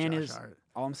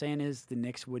is the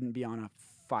Knicks wouldn't be on a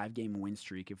 5-game win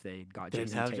streak if they got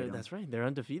Jason Tatum. That's right. They're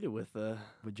undefeated with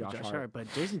Josh Hart.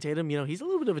 But Jason Tatum, he's a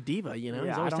little bit of a diva. He's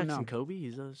always texting Kobe.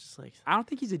 He's just like. I don't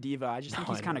think he's a diva. I just think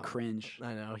he's kind of cringe.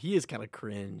 I know he is kind of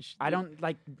cringe. I don't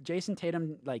like Jason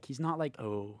Tatum. Like he's not like.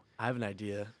 Oh, I have an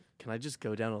idea. Can I just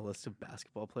go down a list of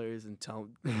basketball players and tell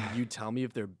me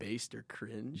if they're based or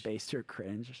cringe? Based or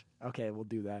cringe? Okay, we'll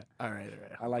do that. All right.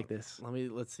 I like this.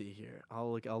 Let's see here.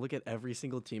 I'll look at every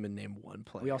single team and name one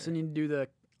player. We also need to do the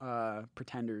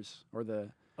pretenders or the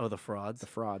frauds. The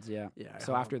frauds, yeah. Yeah.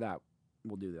 So after that,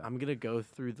 we'll do that. I'm gonna go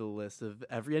through the list of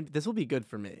every. This will be good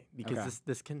for me because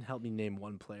this can help me name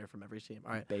one player from every team.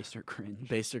 All right. Based or cringe.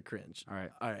 Based or cringe. All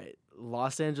right. All right.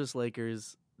 Los Angeles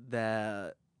Lakers.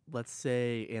 Let's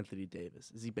say Anthony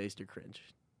Davis. Is he based or cringe?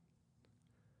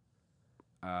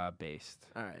 Based.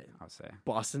 All right. I'll say.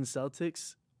 Boston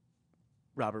Celtics.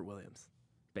 Robert Williams.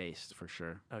 Based for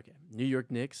sure. Okay. New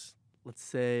York Knicks. Let's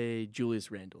say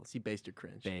Julius Randle. Is he based or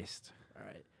cringe? Based. All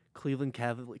right. Cleveland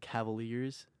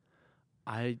Cavaliers.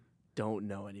 I don't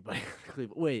know anybody.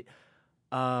 Cleveland. Wait.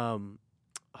 Oh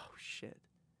shit.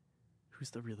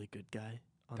 Who's the really good guy?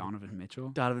 Donovan Mitchell.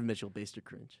 Donovan Mitchell. Based or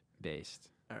cringe? Based.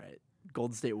 All right.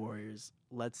 Golden State Warriors.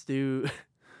 Let's do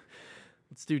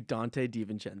Dante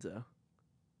DiVincenzo.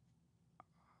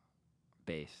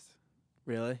 Based.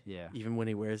 Really? Yeah. Even when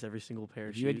he wears every single pair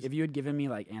of shoes. If you had given me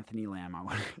like Anthony Lamb,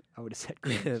 I would have said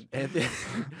cringe.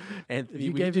 Anthony,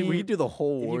 we could do the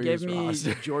whole Warriors roster. You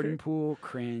gave me Jordan Poole,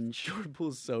 cringe. Jordan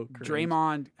Poole's so cringe.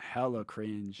 Draymond, hella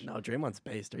cringe. No, Draymond's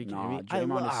based. Are you kidding me?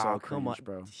 Draymond is so cringe,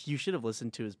 bro. You should have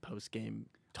listened to his post game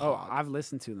talk. Oh, I've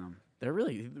listened to them. They're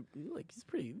really he's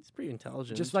pretty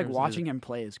intelligent. Just like watching him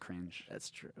play is cringe.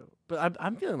 That's true. But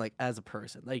I'm feeling like as a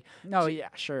person, like yeah,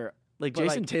 sure. Like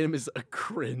Jason Tatum is a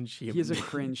cringe human. He is a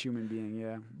cringe human being,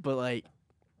 yeah. But like,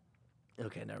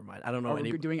 okay, never mind. I don't know.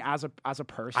 We're doing as a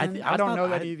person. I don't know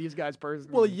any of these guys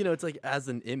personally. Well, it's like as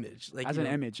an image, like as an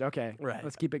image. Okay, right.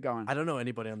 Let's keep it going. I don't know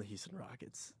anybody on the Houston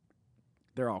Rockets.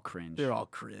 They're all cringe. They're all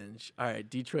cringe. All right,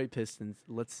 Detroit Pistons.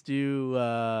 Let's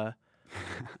do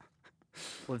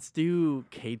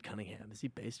Cade Cunningham. Is he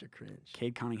based or cringe?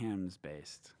 Cade Cunningham's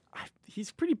based.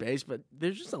 He's pretty based, but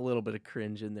there's just a little bit of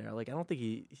cringe in there. Like I don't think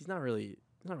he's not really.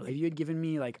 If you had given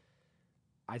me like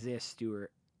Isaiah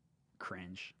Stewart,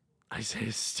 cringe.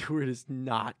 Isaiah Stewart is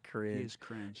not cringe. He is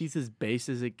cringe. He's as base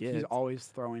as it gets. He's always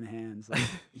throwing hands. Like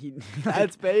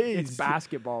That's base. It's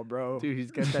basketball, bro. Dude,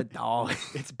 he's got that dog.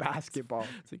 It's basketball.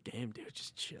 It's a game, dude.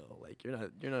 Just chill. Like you're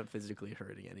not physically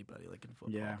hurting anybody like in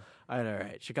football. Yeah. All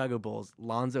right. Chicago Bulls.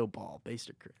 Lonzo Ball. Based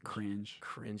or cringe? Cringe.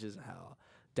 Cringe as hell.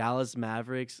 Dallas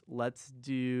Mavericks. Let's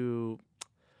do.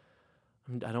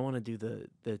 I don't want to do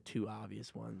the two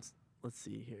obvious ones. Let's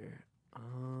see here.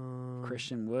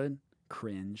 Christian Wood.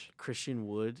 Cringe. Christian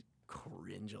Wood.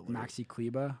 Cringe alert. Maxi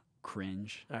Kleba.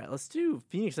 Cringe. All right, let's do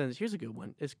Phoenix Suns. Here's a good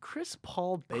one. Is Chris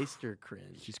Paul based or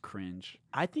cringe? He's cringe.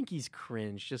 I think he's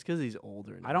cringe just because he's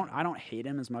older. I don't hate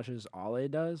him as much as Ale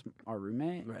does, our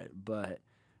roommate. Right. But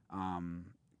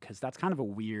because that's kind of a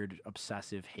weird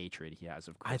obsessive hatred he has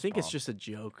of Chris I think Paul. it's just a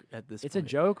joke at this point. It's a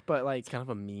joke, but like It's kind of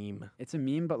a meme. it's a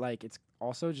meme, but like it's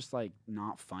also just like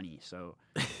not funny. So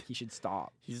he should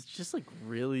stop. He's just like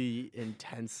really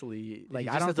intensely Like he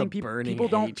I just don't has a think burning people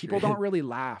don't hatred. really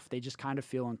laugh. They just kind of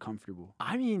feel uncomfortable.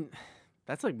 I mean,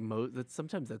 that's like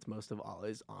that's most of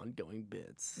Ollie's ongoing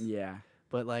bits. Yeah.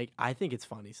 But like I think it's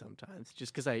funny sometimes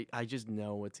just because I just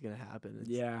know what's gonna happen. It's,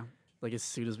 Yeah. Like as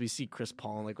soon as we see Chris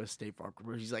Paul in like a State Farm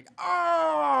commercial, he's like,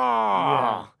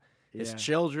 oh, his Yeah.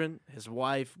 children, his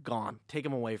wife, gone. Take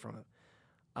him away from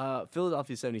him.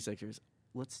 Philadelphia 76ers.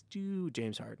 Let's do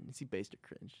James Harden. Is he based or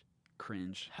cringe?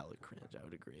 Cringe. Hella cringe, I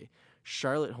would agree.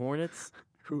 Charlotte Hornets.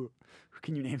 Who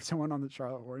can you name someone on the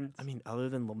Charlotte Hornets? I mean, other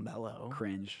than LaMelo.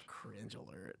 Cringe. Cringe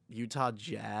alert. Utah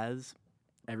Jazz.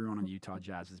 Everyone on the Utah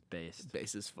Jazz is based.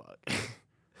 Base as fuck.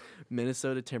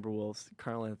 Minnesota Timberwolves.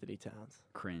 Karl Anthony Towns.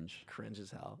 Cringe. Cringe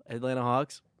as hell. Atlanta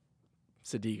Hawks.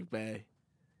 Sadiq Bey.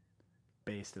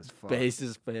 Based as fuck. Base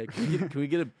as fuck. Can we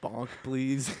get a bonk,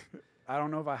 please? I don't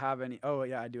know if I have any. Oh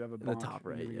yeah, I do have a In bonk. the top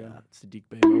right, There we go. yeah. Sadiq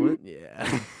Bey moment.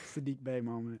 Yeah. Sadiq Bey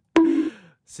moment.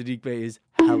 Sadiq Bey is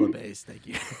hella base. Thank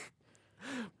you.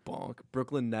 Bonk.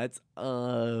 Brooklyn Nets.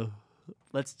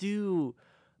 Let's do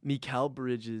Mikal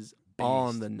Bridges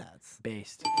on the Nets.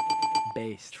 Based.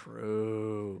 Based.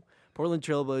 True. Portland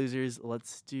Trailblazers.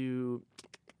 Let's do.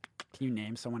 Can you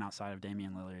name someone outside of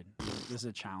Damian Lillard? This is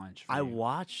a challenge. For I you.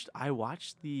 watched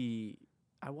the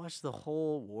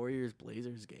whole Warriors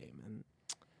Blazers game and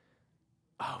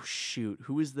oh shoot,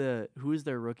 who is their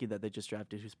rookie that they just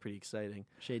drafted who's pretty exciting?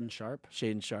 Shaden Sharp.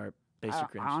 Shaden Sharp. Based or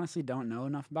cringe? I honestly don't know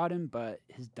enough about him, but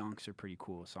his dunks are pretty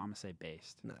cool, so I'm gonna say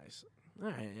based. Nice. All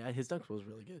right, yeah, his dunks was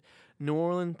really good. New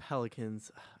Orleans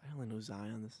Pelicans. I only know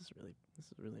Zion. This is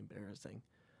really embarrassing.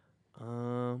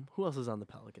 Who else is on the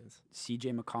Pelicans?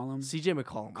 CJ McCollum. CJ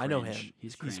McCollum. I know him. Cringe.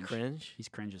 He's cringe. cringe. He's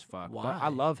cringe as fuck. Why? But I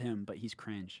love him, but he's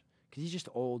cringe because he's just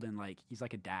old and like he's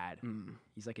like a dad.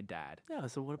 He's like a dad. Yeah.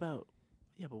 So what about?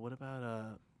 Yeah, but what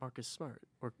about Marcus Smart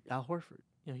or Al Horford?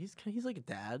 You know, he's like a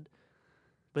dad,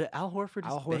 but Al Horford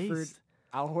is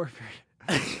Al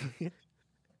Horford.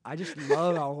 I just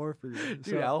love Al Horford.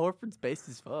 Dude, Al Horford's based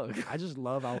as fuck. I just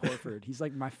love Al Horford. He's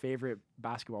like my favorite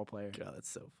basketball player. God, that's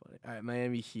so funny. All right,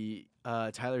 Miami Heat.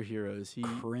 Tyler Hero. Is he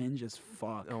Cringe as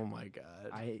fuck. Oh my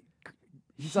god.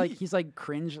 He's like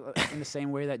cringe in the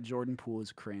same way that Jordan Poole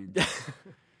is cringe.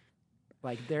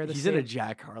 Like they're the he's same. in a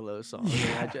Jack Harlow song.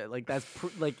 Yeah. Like that's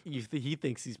he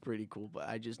thinks he's pretty cool, but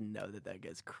I just know that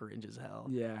gets cringe as hell.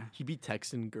 Yeah. He'd be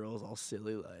texting girls all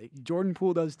silly like. Jordan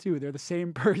Poole does too. They're the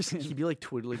same person. He'd be like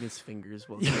twiddling his fingers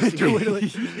while twiddling,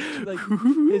 like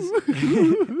his,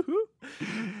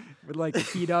 with like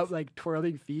feet up, like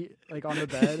twirling feet, like on the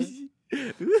bed.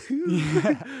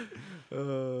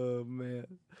 Oh man.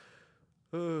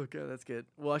 Oh god, that's good.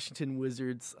 Washington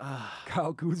Wizards.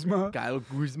 Kyle Kuzma. Kyle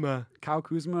Kuzma. Kyle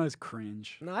Kuzma is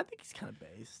cringe. No, I think he's kind of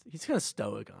based. He's kind of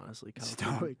stoic, honestly. Kyle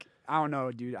Kuzma. Stoic. I don't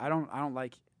know, dude. I don't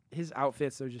like his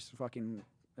outfits. They're just fucking.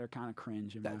 They're kind of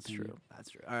cringe. In my opinion. That's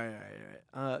true. All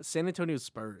right. San Antonio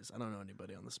Spurs. I don't know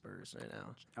anybody on the Spurs right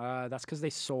now. That's because they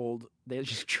sold. They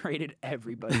just traded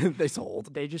everybody. They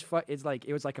sold. They just It's like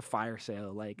it was like a fire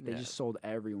sale. Like they just sold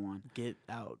everyone. Get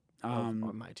out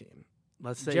on my team.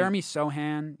 Let's say Jeremy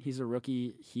Sohan. He's a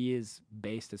rookie. He is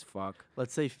based as fuck.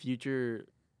 Let's say future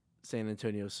San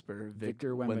Antonio Spur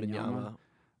Victor Wembanyama.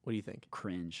 What do you think?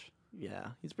 Cringe. Yeah,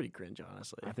 he's pretty cringe,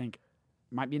 honestly. I think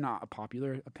might be not a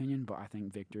popular opinion, but I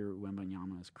think Victor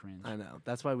Wembanyama is cringe. I know.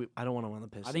 That's why I don't want to win the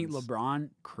Pistons. I think LeBron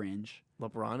cringe.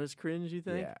 LeBron is cringe. You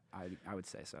think? Yeah, I would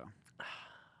say so.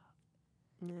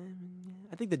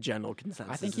 I think the general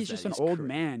consensus. I think he's just an old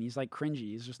man. He's like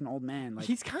cringy. He's just an old man. Like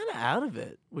he's kind of out of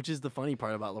it, which is the funny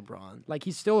part about LeBron. Like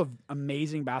he's still an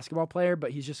amazing basketball player,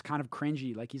 but he's just kind of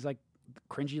cringy. Like he's like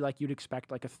cringy, like you'd expect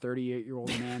like a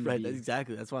 38-year-old man. Right,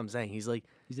 exactly. That's what I'm saying. He's a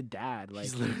dad. Like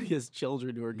he's literally his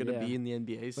children who are gonna be in the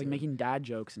NBA. He's like making dad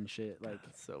jokes and shit. Like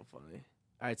that's so funny.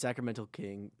 All right, Sacramento.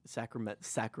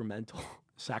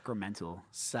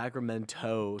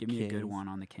 Give me a good one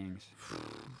on the Kings.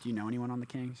 Do you know anyone on the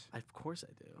Kings? Of course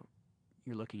I do.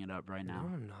 You're looking it up right now.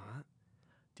 No, I'm not.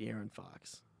 De'Aaron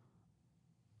Fox.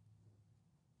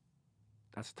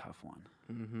 That's a tough one.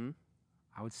 Mm-hmm.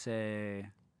 I would say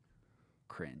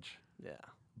Cringe. Yeah.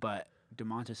 But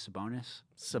Domantas Sabonis.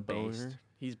 Based.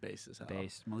 He's based as hell.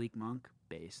 Based. Malik Monk.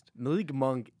 Based. Malik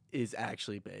Monk is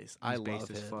actually based. I love based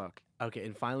him. as fuck. Okay,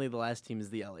 and finally the last team is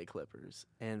the LA Clippers.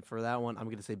 And for that one, I'm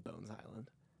going to say Bones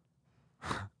Highland.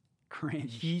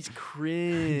 Cringe. He's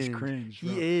cringe. He's cringe.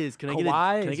 Bro. He is. Can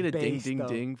I get a ding ding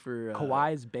ding for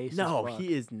Kawhi is based No, as fuck.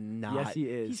 he is not. Yes, he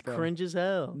is. He's bro. cringe as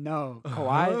hell. No,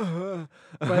 Kawhi.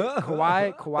 But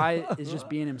Kawhi is just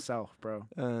being himself, bro.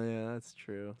 Oh yeah, that's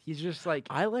true. He's just like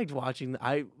I liked watching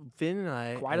Finn and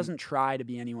I Kawhi doesn't try to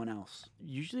be anyone else.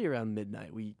 Usually around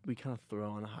midnight we kind of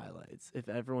throw on highlights. If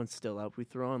everyone's still up, we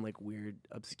throw on like weird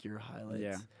obscure highlights.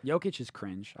 Yeah. Jokic is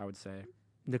cringe, I would say.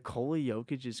 Nikola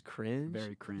Jokic is cringe.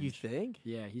 Very cringe. You think?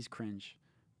 Yeah, he's cringe.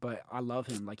 But I love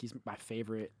him. Like he's my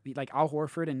favorite. Like Al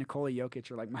Horford and Nikola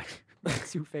Jokic are like my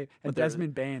two favorite. And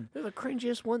Desmond Bain. They're the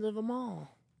cringiest ones of them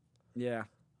all. Yeah.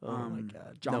 Oh my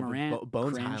god. John Morant.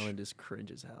 Bones cringe. Highland is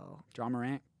cringe as hell. John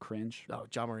Morant, cringe. No,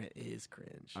 John Morant is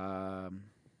cringe.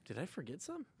 Did I forget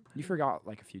some? You forgot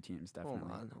like a few teams, definitely.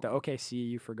 Hold on. The OKC,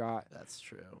 you forgot. That's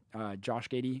true. Josh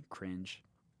Giddey, cringe.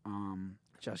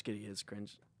 Josh Giddey is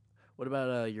cringe. What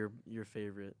about your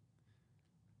favorite?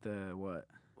 The what?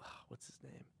 What's his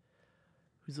name?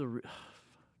 Who's the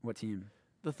what team?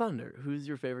 The Thunder. Who's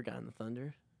your favorite guy in the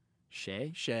Thunder?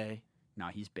 Shea. No,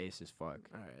 he's base as fuck.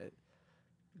 All right.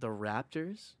 The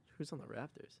Raptors. Who's on the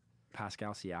Raptors?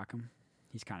 Pascal Siakam.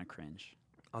 He's kind of cringe.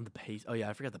 On the Pacers. Oh yeah,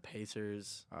 I forgot the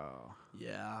Pacers. Oh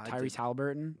yeah. Tyrese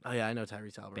Halliburton. Oh yeah, I know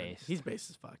Tyrese Halliburton. Base. He's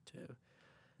base as fuck too.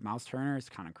 Miles Turner is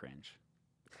kind of cringe.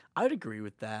 I would agree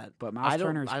with that. But I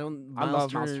love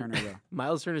Miles Turner though.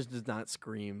 Miles Turner does not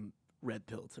scream red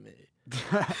pill to me.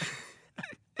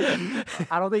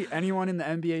 I don't think anyone in the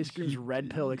NBA screams red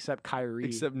pill except Kyrie.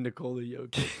 Except Nikola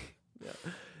Jokic. Yeah.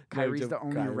 Kyrie's the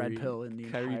only red pill in the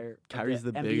entire Kyrie's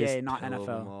the NBA, biggest not pill NFL. of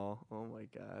them all. Oh my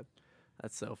god.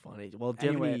 That's so funny. Well, do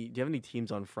you have any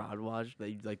teams on Fraud Watch that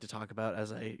you'd like to talk about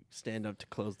as I stand up to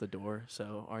close the door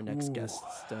so our next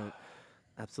guests don't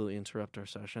absolutely interrupt our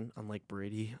session, unlike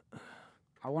Brady?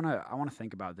 I wanna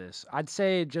think about this. I'd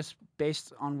say just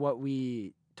based on what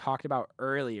we talked about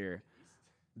earlier,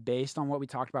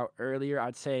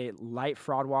 I'd say light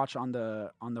Fraud Watch on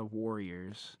the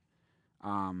Warriors.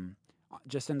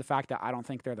 Just in the fact that I don't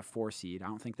think they're the 4 seed. I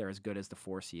don't think they're as good as the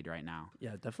 4 seed right now.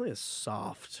 Yeah, definitely a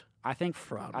soft. I think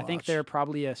they're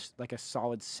probably a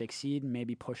solid 6 seed,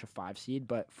 maybe push a 5 seed,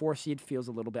 but 4 seed feels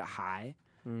a little bit high.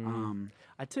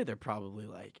 I'd say they're probably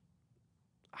like.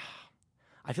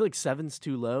 I feel like 7's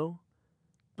too low,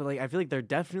 but like I feel like they're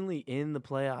definitely in the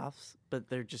playoffs. But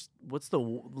they're just what's the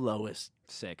lowest?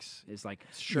 6 is like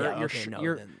sure Yeah,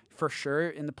 you're for sure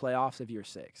in the playoffs if you're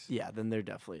 6. Yeah, then they're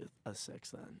definitely a 6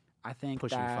 then. I think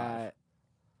pushing 5.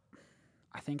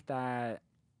 I think that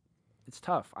it's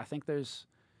tough. I think there's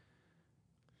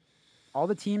all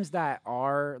the teams that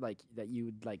are like that you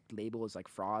would like label as like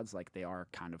frauds, like they are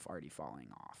kind of already falling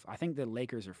off. I think the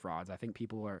Lakers are frauds. I think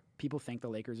people think the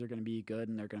Lakers are going to be good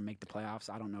and they're going to make the playoffs.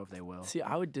 I don't know if they will. See,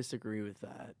 I would disagree with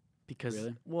that because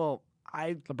really? Well,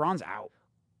 LeBron's out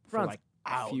for like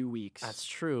a few weeks. That's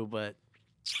true, but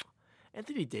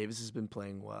Anthony Davis has been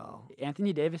playing well.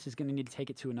 Anthony Davis is going to need to take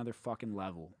it to another fucking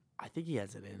level. I think he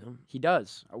has it in him. He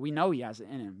does. We know he has it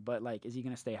in him, but like, is he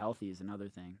going to stay healthy is another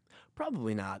thing.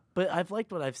 Probably not. But I've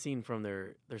liked what I've seen from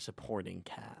their supporting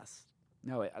cast.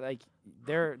 No, like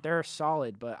they're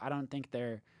solid, but I don't think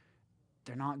they're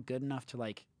not good enough to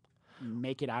like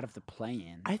make it out of the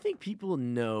play-in. I think people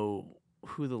know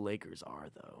who the Lakers are,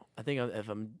 though. I think if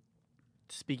I'm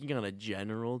speaking on a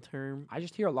general term, I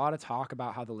just hear a lot of talk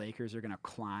about how the Lakers are going to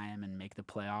climb and make the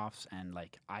playoffs, and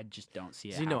like I just don't see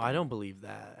it. You know, I don't believe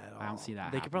that at all. I don't see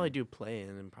that. They could probably do play-in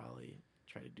and probably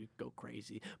try to go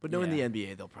crazy. But knowing the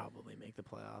NBA, they'll probably make the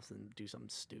playoffs and do something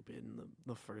stupid in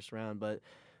the first round. But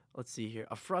let's see here.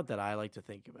 A fraud that I like to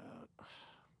think about. I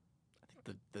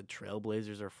think the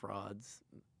Trailblazers are frauds.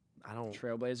 I don't.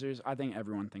 Trailblazers. I think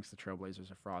everyone thinks the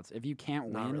Trailblazers are frauds. If you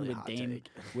can't Not win really with hot Dame, take.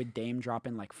 with Dame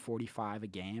dropping like 45 a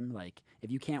game, like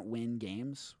if you can't win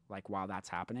games, like while that's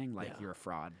happening, like you're a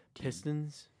fraud. Team.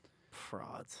 Pistons,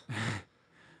 frauds.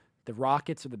 The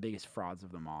Rockets are the biggest frauds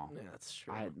of them all. Yeah, that's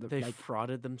true. They They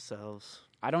frauded themselves.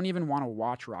 I don't even want to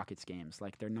watch Rockets games.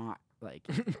 Like they're not like.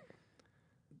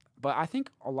 But I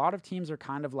think a lot of teams are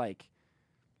kind of like.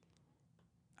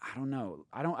 I don't know.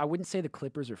 I wouldn't say the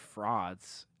Clippers are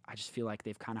frauds. I just feel like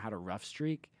they've kind of had a rough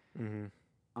streak.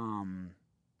 Mm-hmm.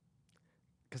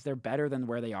 Because they're better than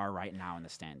where they are right now in the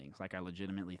standings. Like I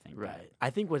legitimately think that. I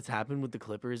think what's happened with the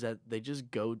Clippers is that they just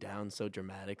go down so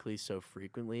dramatically, so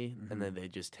frequently, and then they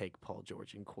just take Paul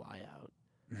George and Kawhi out,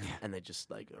 and they just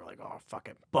they're like, oh fuck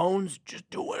it, Bones, just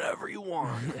do whatever you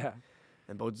want. Yeah.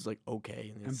 And Bones is like,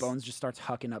 okay. And Bones just starts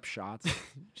hucking up shots.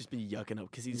 just be yucking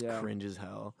up because he's cringe as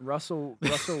hell. Russell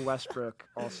Westbrook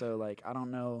also, like, I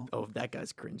don't know. Oh, that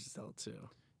guy's cringe as hell, too.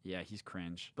 Yeah, he's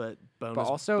cringe. But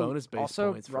bonus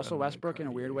points Russell Westbrook in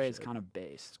a weird way is kind of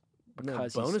based.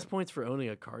 Because bonus points for owning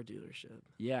a car dealership.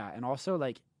 Yeah, and also,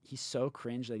 like, he's so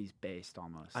cringe that he's based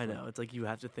almost. I know. It's like you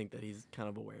have to think that he's kind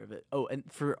of aware of it. Oh, and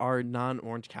for our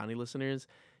non-Orange County listeners,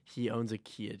 he ons a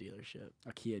Kia dealership.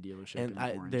 A Kia dealership.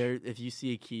 And if you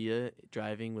see a Kia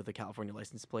driving with a California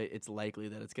license plate, it's likely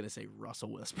that it's going to say Russell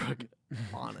Westbrook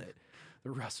on it.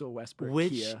 The Russell Westbrook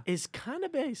Which Kia. is kind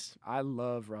of base. I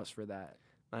love Russ for that.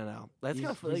 I know. That's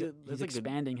kind of he's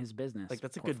expanding his business. Like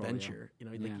that's a good venture. You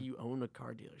know, like you own a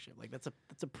car dealership. Like that's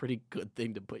a pretty good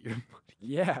thing to put your money.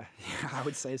 Yeah, I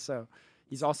would say so.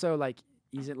 He's also like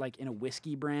he's in a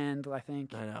whiskey brand, I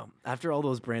think. I know. After all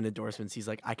those brand endorsements, he's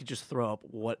like, I could just throw up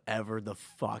whatever the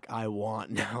fuck I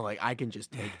want now. Like I can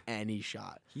just take any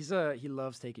shot. He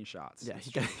loves taking shots. Yeah, he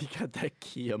got that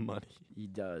Kia money. He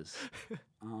does.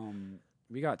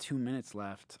 We got 2 minutes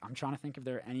left. I'm trying to think if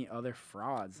there are any other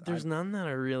frauds. There's none that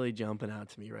are really jumping out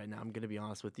to me right now. I'm going to be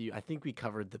honest with you. I think we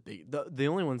covered the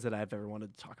only ones that I've ever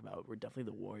wanted to talk about were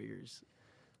definitely the Warriors,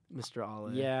 Mr.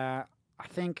 Ale. Yeah, I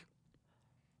think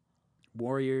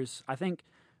Warriors. I think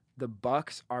the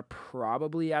Bucks are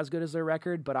probably as good as their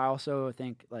record, but I also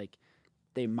think like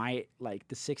they might like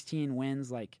the 16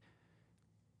 wins like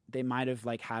they might have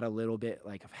like had a little bit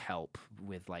like of help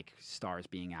with like stars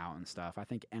being out and stuff. I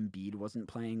think Embiid wasn't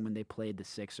playing when they played the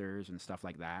Sixers and stuff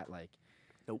like that. Like,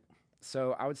 nope.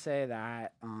 So I would say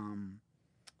that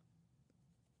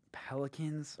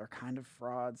Pelicans are kind of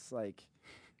frauds. Like,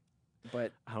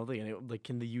 but I don't think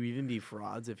can you even be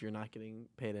frauds if you're not getting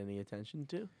paid any attention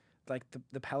to? Like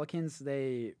the Pelicans,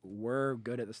 they were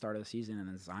good at the start of the season, and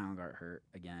then Zion got hurt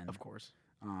again. Of course.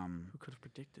 Who could have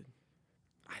predicted?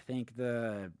 I think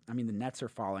the Nets are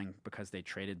falling because they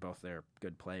traded both their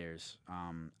good players.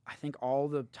 I think all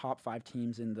the top 5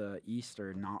 teams in the East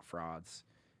are not frauds.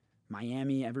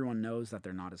 Miami, everyone knows that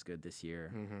they're not as good this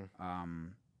year. Mm-hmm.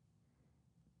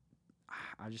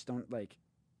 I just don't like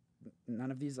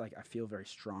none of these. Like I feel very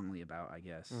strongly about. I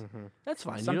guess that's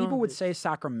fine. Some people would say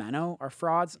Sacramento are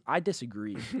frauds. I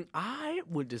disagree. I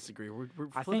would disagree.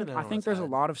 I think there's a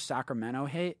lot of Sacramento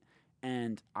hate,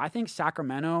 and I think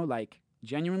Sacramento like.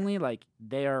 Genuinely, like,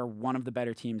 they are one of the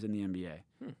better teams in the NBA.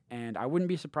 And I wouldn't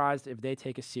be surprised if they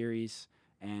take a series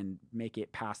and make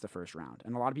it past the first round.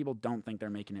 And a lot of people don't think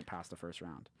they're making it past the first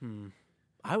round.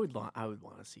 I would want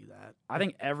to see that. I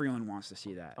think everyone wants to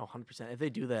see that. Oh, 100%. If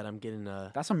they do that, I'm getting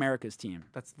a... That's America's team.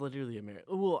 That's literally America.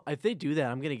 Well, if they do that,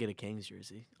 I'm going to get a Kings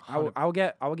jersey. I'll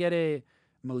get a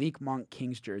Malik Monk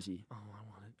Kings jersey. Oh, I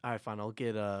want it. All right, fine. I'll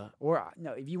get a... Or,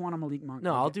 no, if you want a Malik Monk...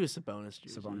 No, I'll do a Sabonis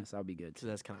jersey. Sabonis, that would be good. Because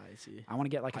that's kind of icy. I want to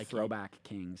get, like, a throwback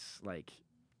Kings, like,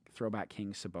 throwback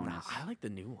Kings Sabonis. Nah, I like the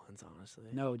new ones,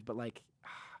 honestly. No, but, like,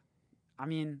 I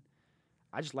mean,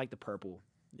 I just like the purple.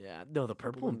 Yeah, no, the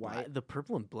purple and white. The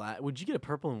purple and black. Would you get a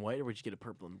purple and white, or would you get a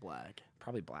purple and black?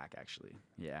 Probably black, actually.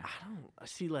 Yeah. I don't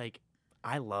see. Like,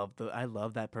 I love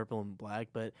that purple and black,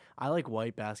 but I like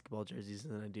white basketball jerseys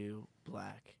than I do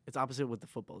black. It's opposite with the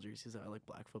football jerseys. I like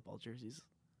black football jerseys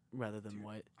rather than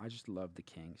white. I just love the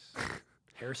Kings.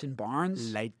 Harrison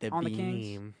Barnes light the on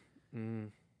beam. The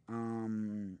Kings.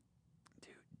 Dude,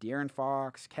 De'Aaron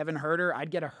Fox, Kevin Huerter. I'd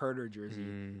get a Huerter jersey.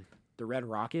 The Red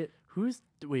Rocket. Who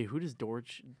does Dort?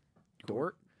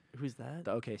 Who's that?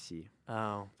 The OKC.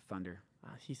 Oh, Thunder.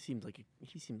 He seems like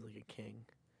a king.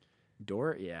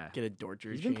 Dort, yeah. Get a Dortcher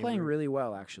chamber. He's been playing really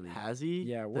well, actually. Has he?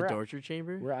 Yeah. The Dortcher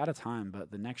chamber? We're out of time, but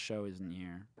the next show isn't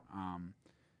here.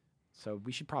 So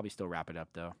we should probably still wrap it up,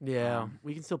 though. Yeah,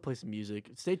 we can still play some music.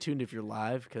 Stay tuned if you're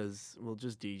live, because we'll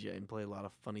just DJ and play a lot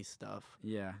of funny stuff.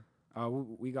 Yeah.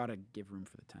 We got to give room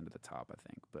for the 10 to the top, I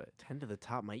think. But 10 to the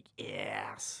top, my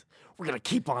ass. We're going to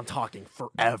keep on talking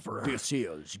forever. This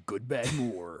is Good Bad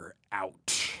More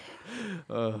out.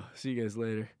 See you guys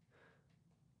later.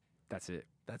 That's it.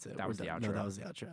 That's it. That was the outro. No, that was the outro.